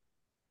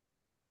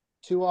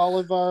to all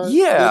of our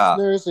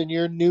listeners and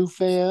your new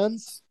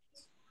fans?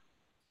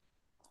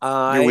 Your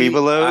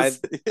Weebelows?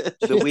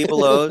 The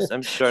Weebelows.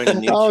 I'm starting a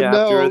new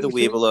chapter of the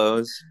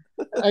Weebelows.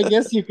 I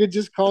guess you could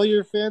just call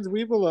your fans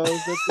Weebelows.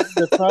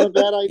 That's not a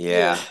bad idea.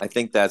 Yeah, I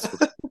think that's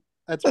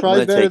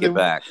probably better. Take it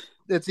back.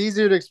 It's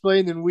easier to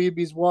explain than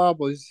Weebies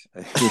Wobblies.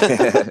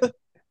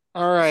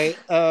 All right.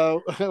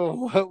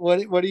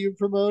 What are you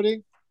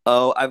promoting?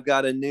 Oh, I've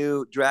got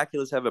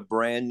Dracula's have a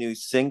brand new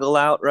single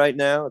out right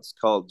now. It's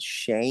called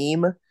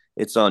Shame.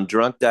 It's on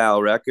Drunk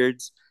Dial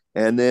Records.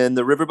 And then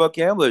the Riverboat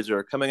Gamblers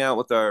are coming out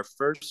with our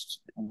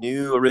first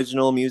new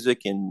original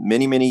music in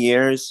many, many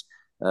years.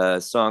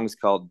 Song's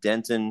called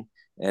Denton,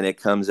 and it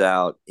comes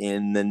out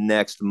in the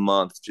next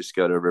month. Just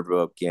go to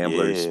Riverboat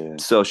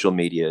Gamblers social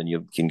media, and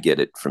you can get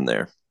it from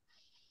there.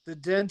 The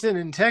Denton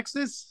in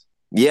Texas?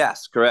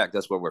 Yes, correct.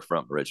 That's where we're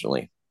from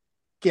originally.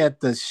 Get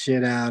the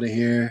shit out of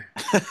here.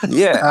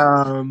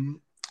 Yeah.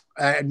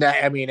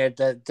 I mean,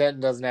 Denton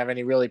doesn't have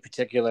any really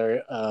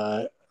particular.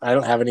 I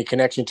don't have any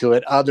connection to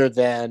it other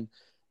than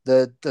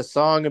the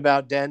song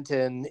about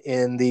Denton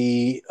in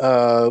the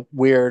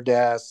weird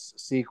ass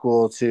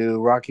sequel to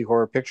Rocky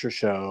Horror Picture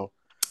Show.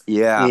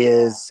 Yeah,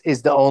 is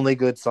the only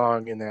good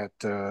song in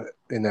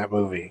that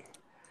movie.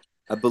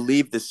 I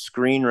believe the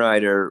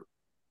screenwriter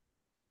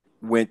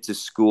went to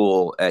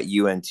school at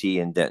UNT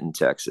in Denton,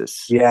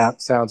 Texas. Yeah,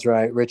 sounds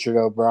right. Richard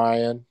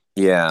O'Brien.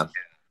 Yeah.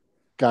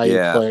 Guy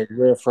who played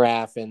Riff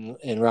Raff in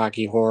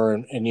Rocky Horror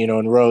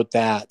and wrote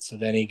that. So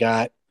then he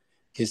got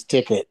his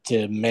ticket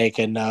to make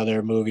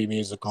another movie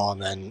musical,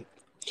 and then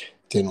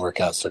didn't work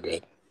out so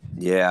good.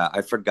 Yeah,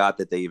 I forgot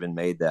that they even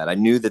made that. I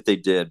knew that they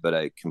did, but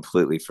I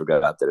completely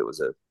forgot that it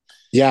was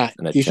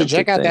you should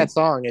check out that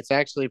song. It's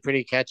actually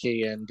pretty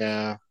catchy, and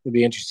it'd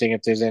be interesting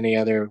if there's any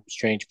other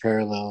strange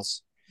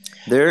parallels.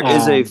 There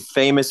is a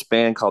famous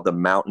band called the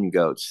Mountain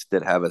Goats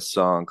that have a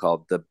song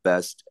called "The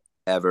Best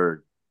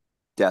Ever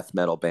Death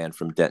Metal Band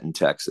from Denton,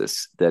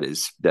 Texas."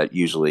 That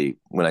usually,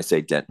 when I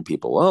say Denton,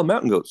 people,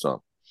 Mountain Goat song.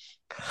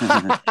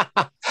 Oh,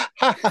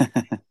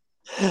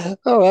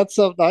 that's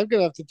something. I'm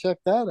gonna have to check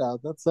that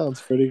out. That sounds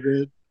pretty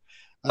good.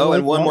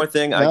 And one more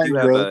thing, I do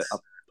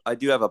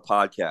have a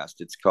podcast.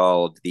 It's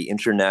called the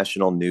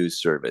International News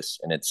Service,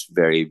 and it's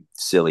very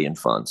silly and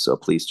fun. So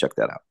please check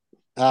that out.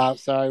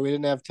 Sorry, we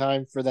didn't have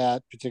time for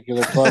that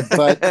particular plug.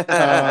 But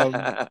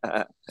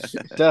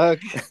Doug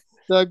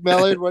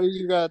Mellard, what do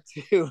you got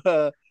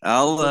to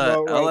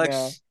promote right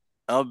now?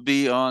 I'll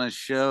be on a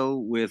show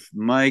with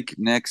Mike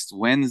next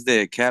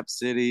Wednesday at Cap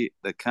City,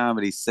 the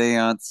Comedy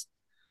Seance,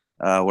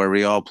 where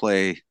we all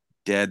play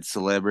dead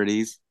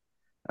celebrities.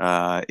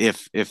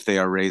 If they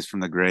are raised from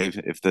the grave,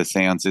 if the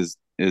seance is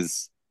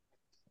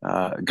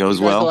goes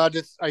well.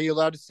 Are you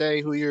allowed to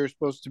say who you're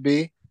supposed to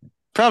be?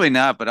 Probably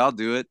not, but I'll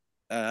do it.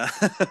 I'm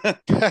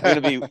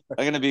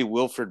gonna be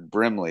Wilford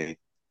Brimley,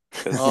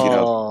 because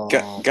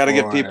got to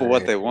give people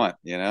what they want.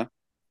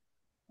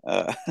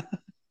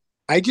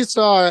 I just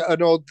saw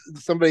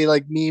somebody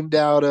like memed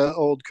out an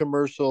old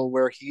commercial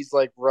where he's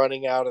like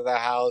running out of the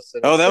house.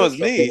 And that was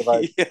me.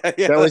 Like, yeah,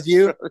 that was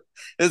you.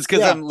 It's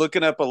because I'm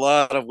looking up a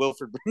lot of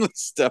Wilford Brimley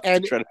stuff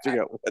and try to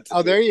figure out what to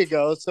do. There you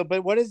go. So,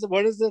 but what does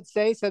it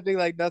say? Something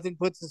like nothing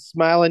puts a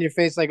smile on your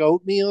face like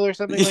oatmeal or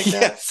something like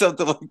that. Yeah,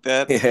 something like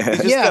that. Yeah.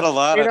 He's just got a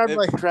lot of.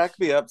 It cracked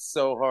me up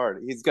so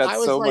hard. He's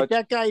got so much.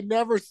 That guy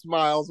never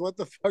smiles. What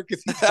the fuck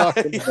is he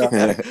talking about?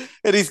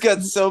 And he's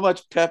got so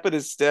much pep in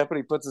his step, and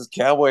he puts his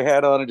cowboy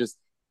hat on and just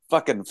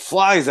fucking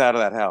flies out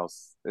of that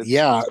house. That's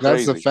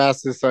the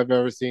fastest I've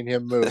ever seen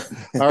him move.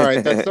 All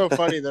right, that's so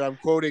funny that I'm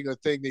quoting a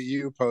thing that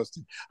you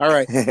posted. All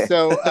right,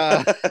 so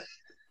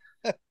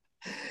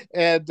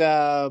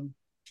and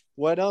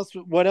what else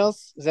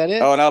is that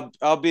it? Oh, and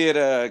I'll be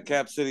at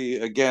Cap City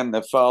again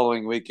the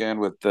following weekend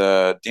with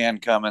Dan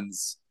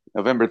Cummins,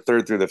 November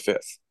 3rd through the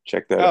 5th.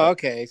 Check that out.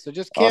 Okay, so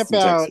just camp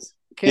out.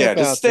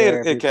 Just stay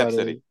at Cap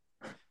City.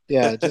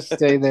 Yeah, just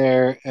stay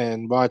there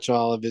and watch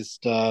all of his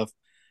stuff.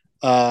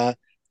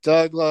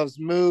 Doug Loves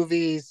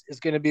Movies is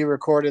going to be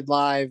recorded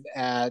live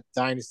at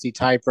Dynasty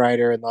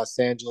Typewriter in Los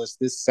Angeles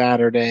this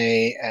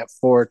Saturday at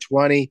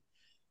 4:20.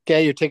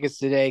 Get your tickets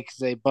today because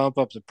they bump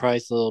up the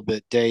price a little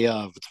bit day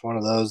of. It's one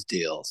of those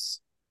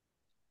deals,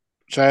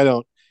 which I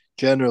don't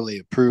generally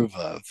approve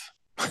of.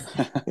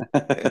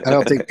 I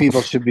don't think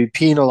people should be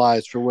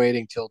penalized for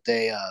waiting till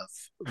day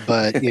of,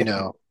 but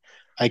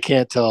I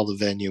can't tell the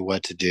venue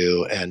what to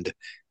do, and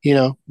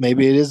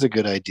maybe it is a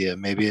good idea.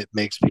 Maybe it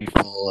makes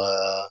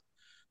people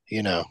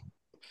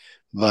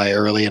buy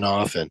early and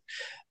often.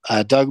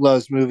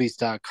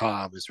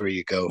 DougLovesMovies.com is where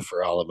you go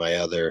for all of my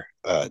other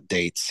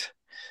dates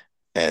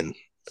and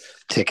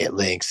ticket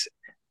links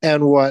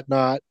and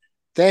whatnot.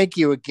 Thank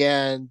you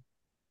again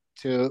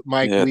to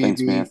Mike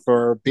Levy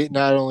for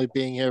not only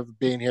being here, but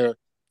being here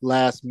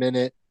last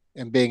minute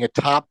and being a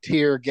top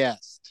tier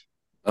guest.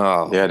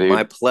 Oh, yeah, dude.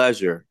 My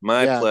pleasure.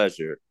 My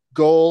pleasure.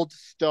 Gold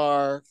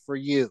star for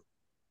you.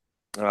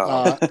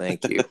 Oh,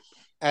 thank you.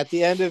 At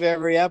the end of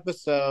every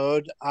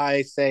episode,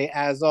 I say,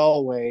 as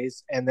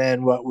always, and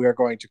then what we're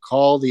going to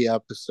call the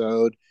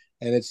episode.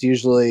 And it's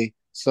usually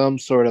some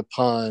sort of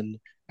pun,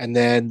 and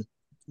then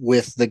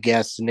with the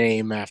guest's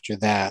name after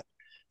that.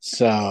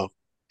 So,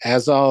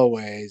 as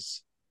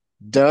always,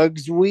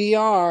 Doug's we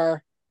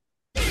are.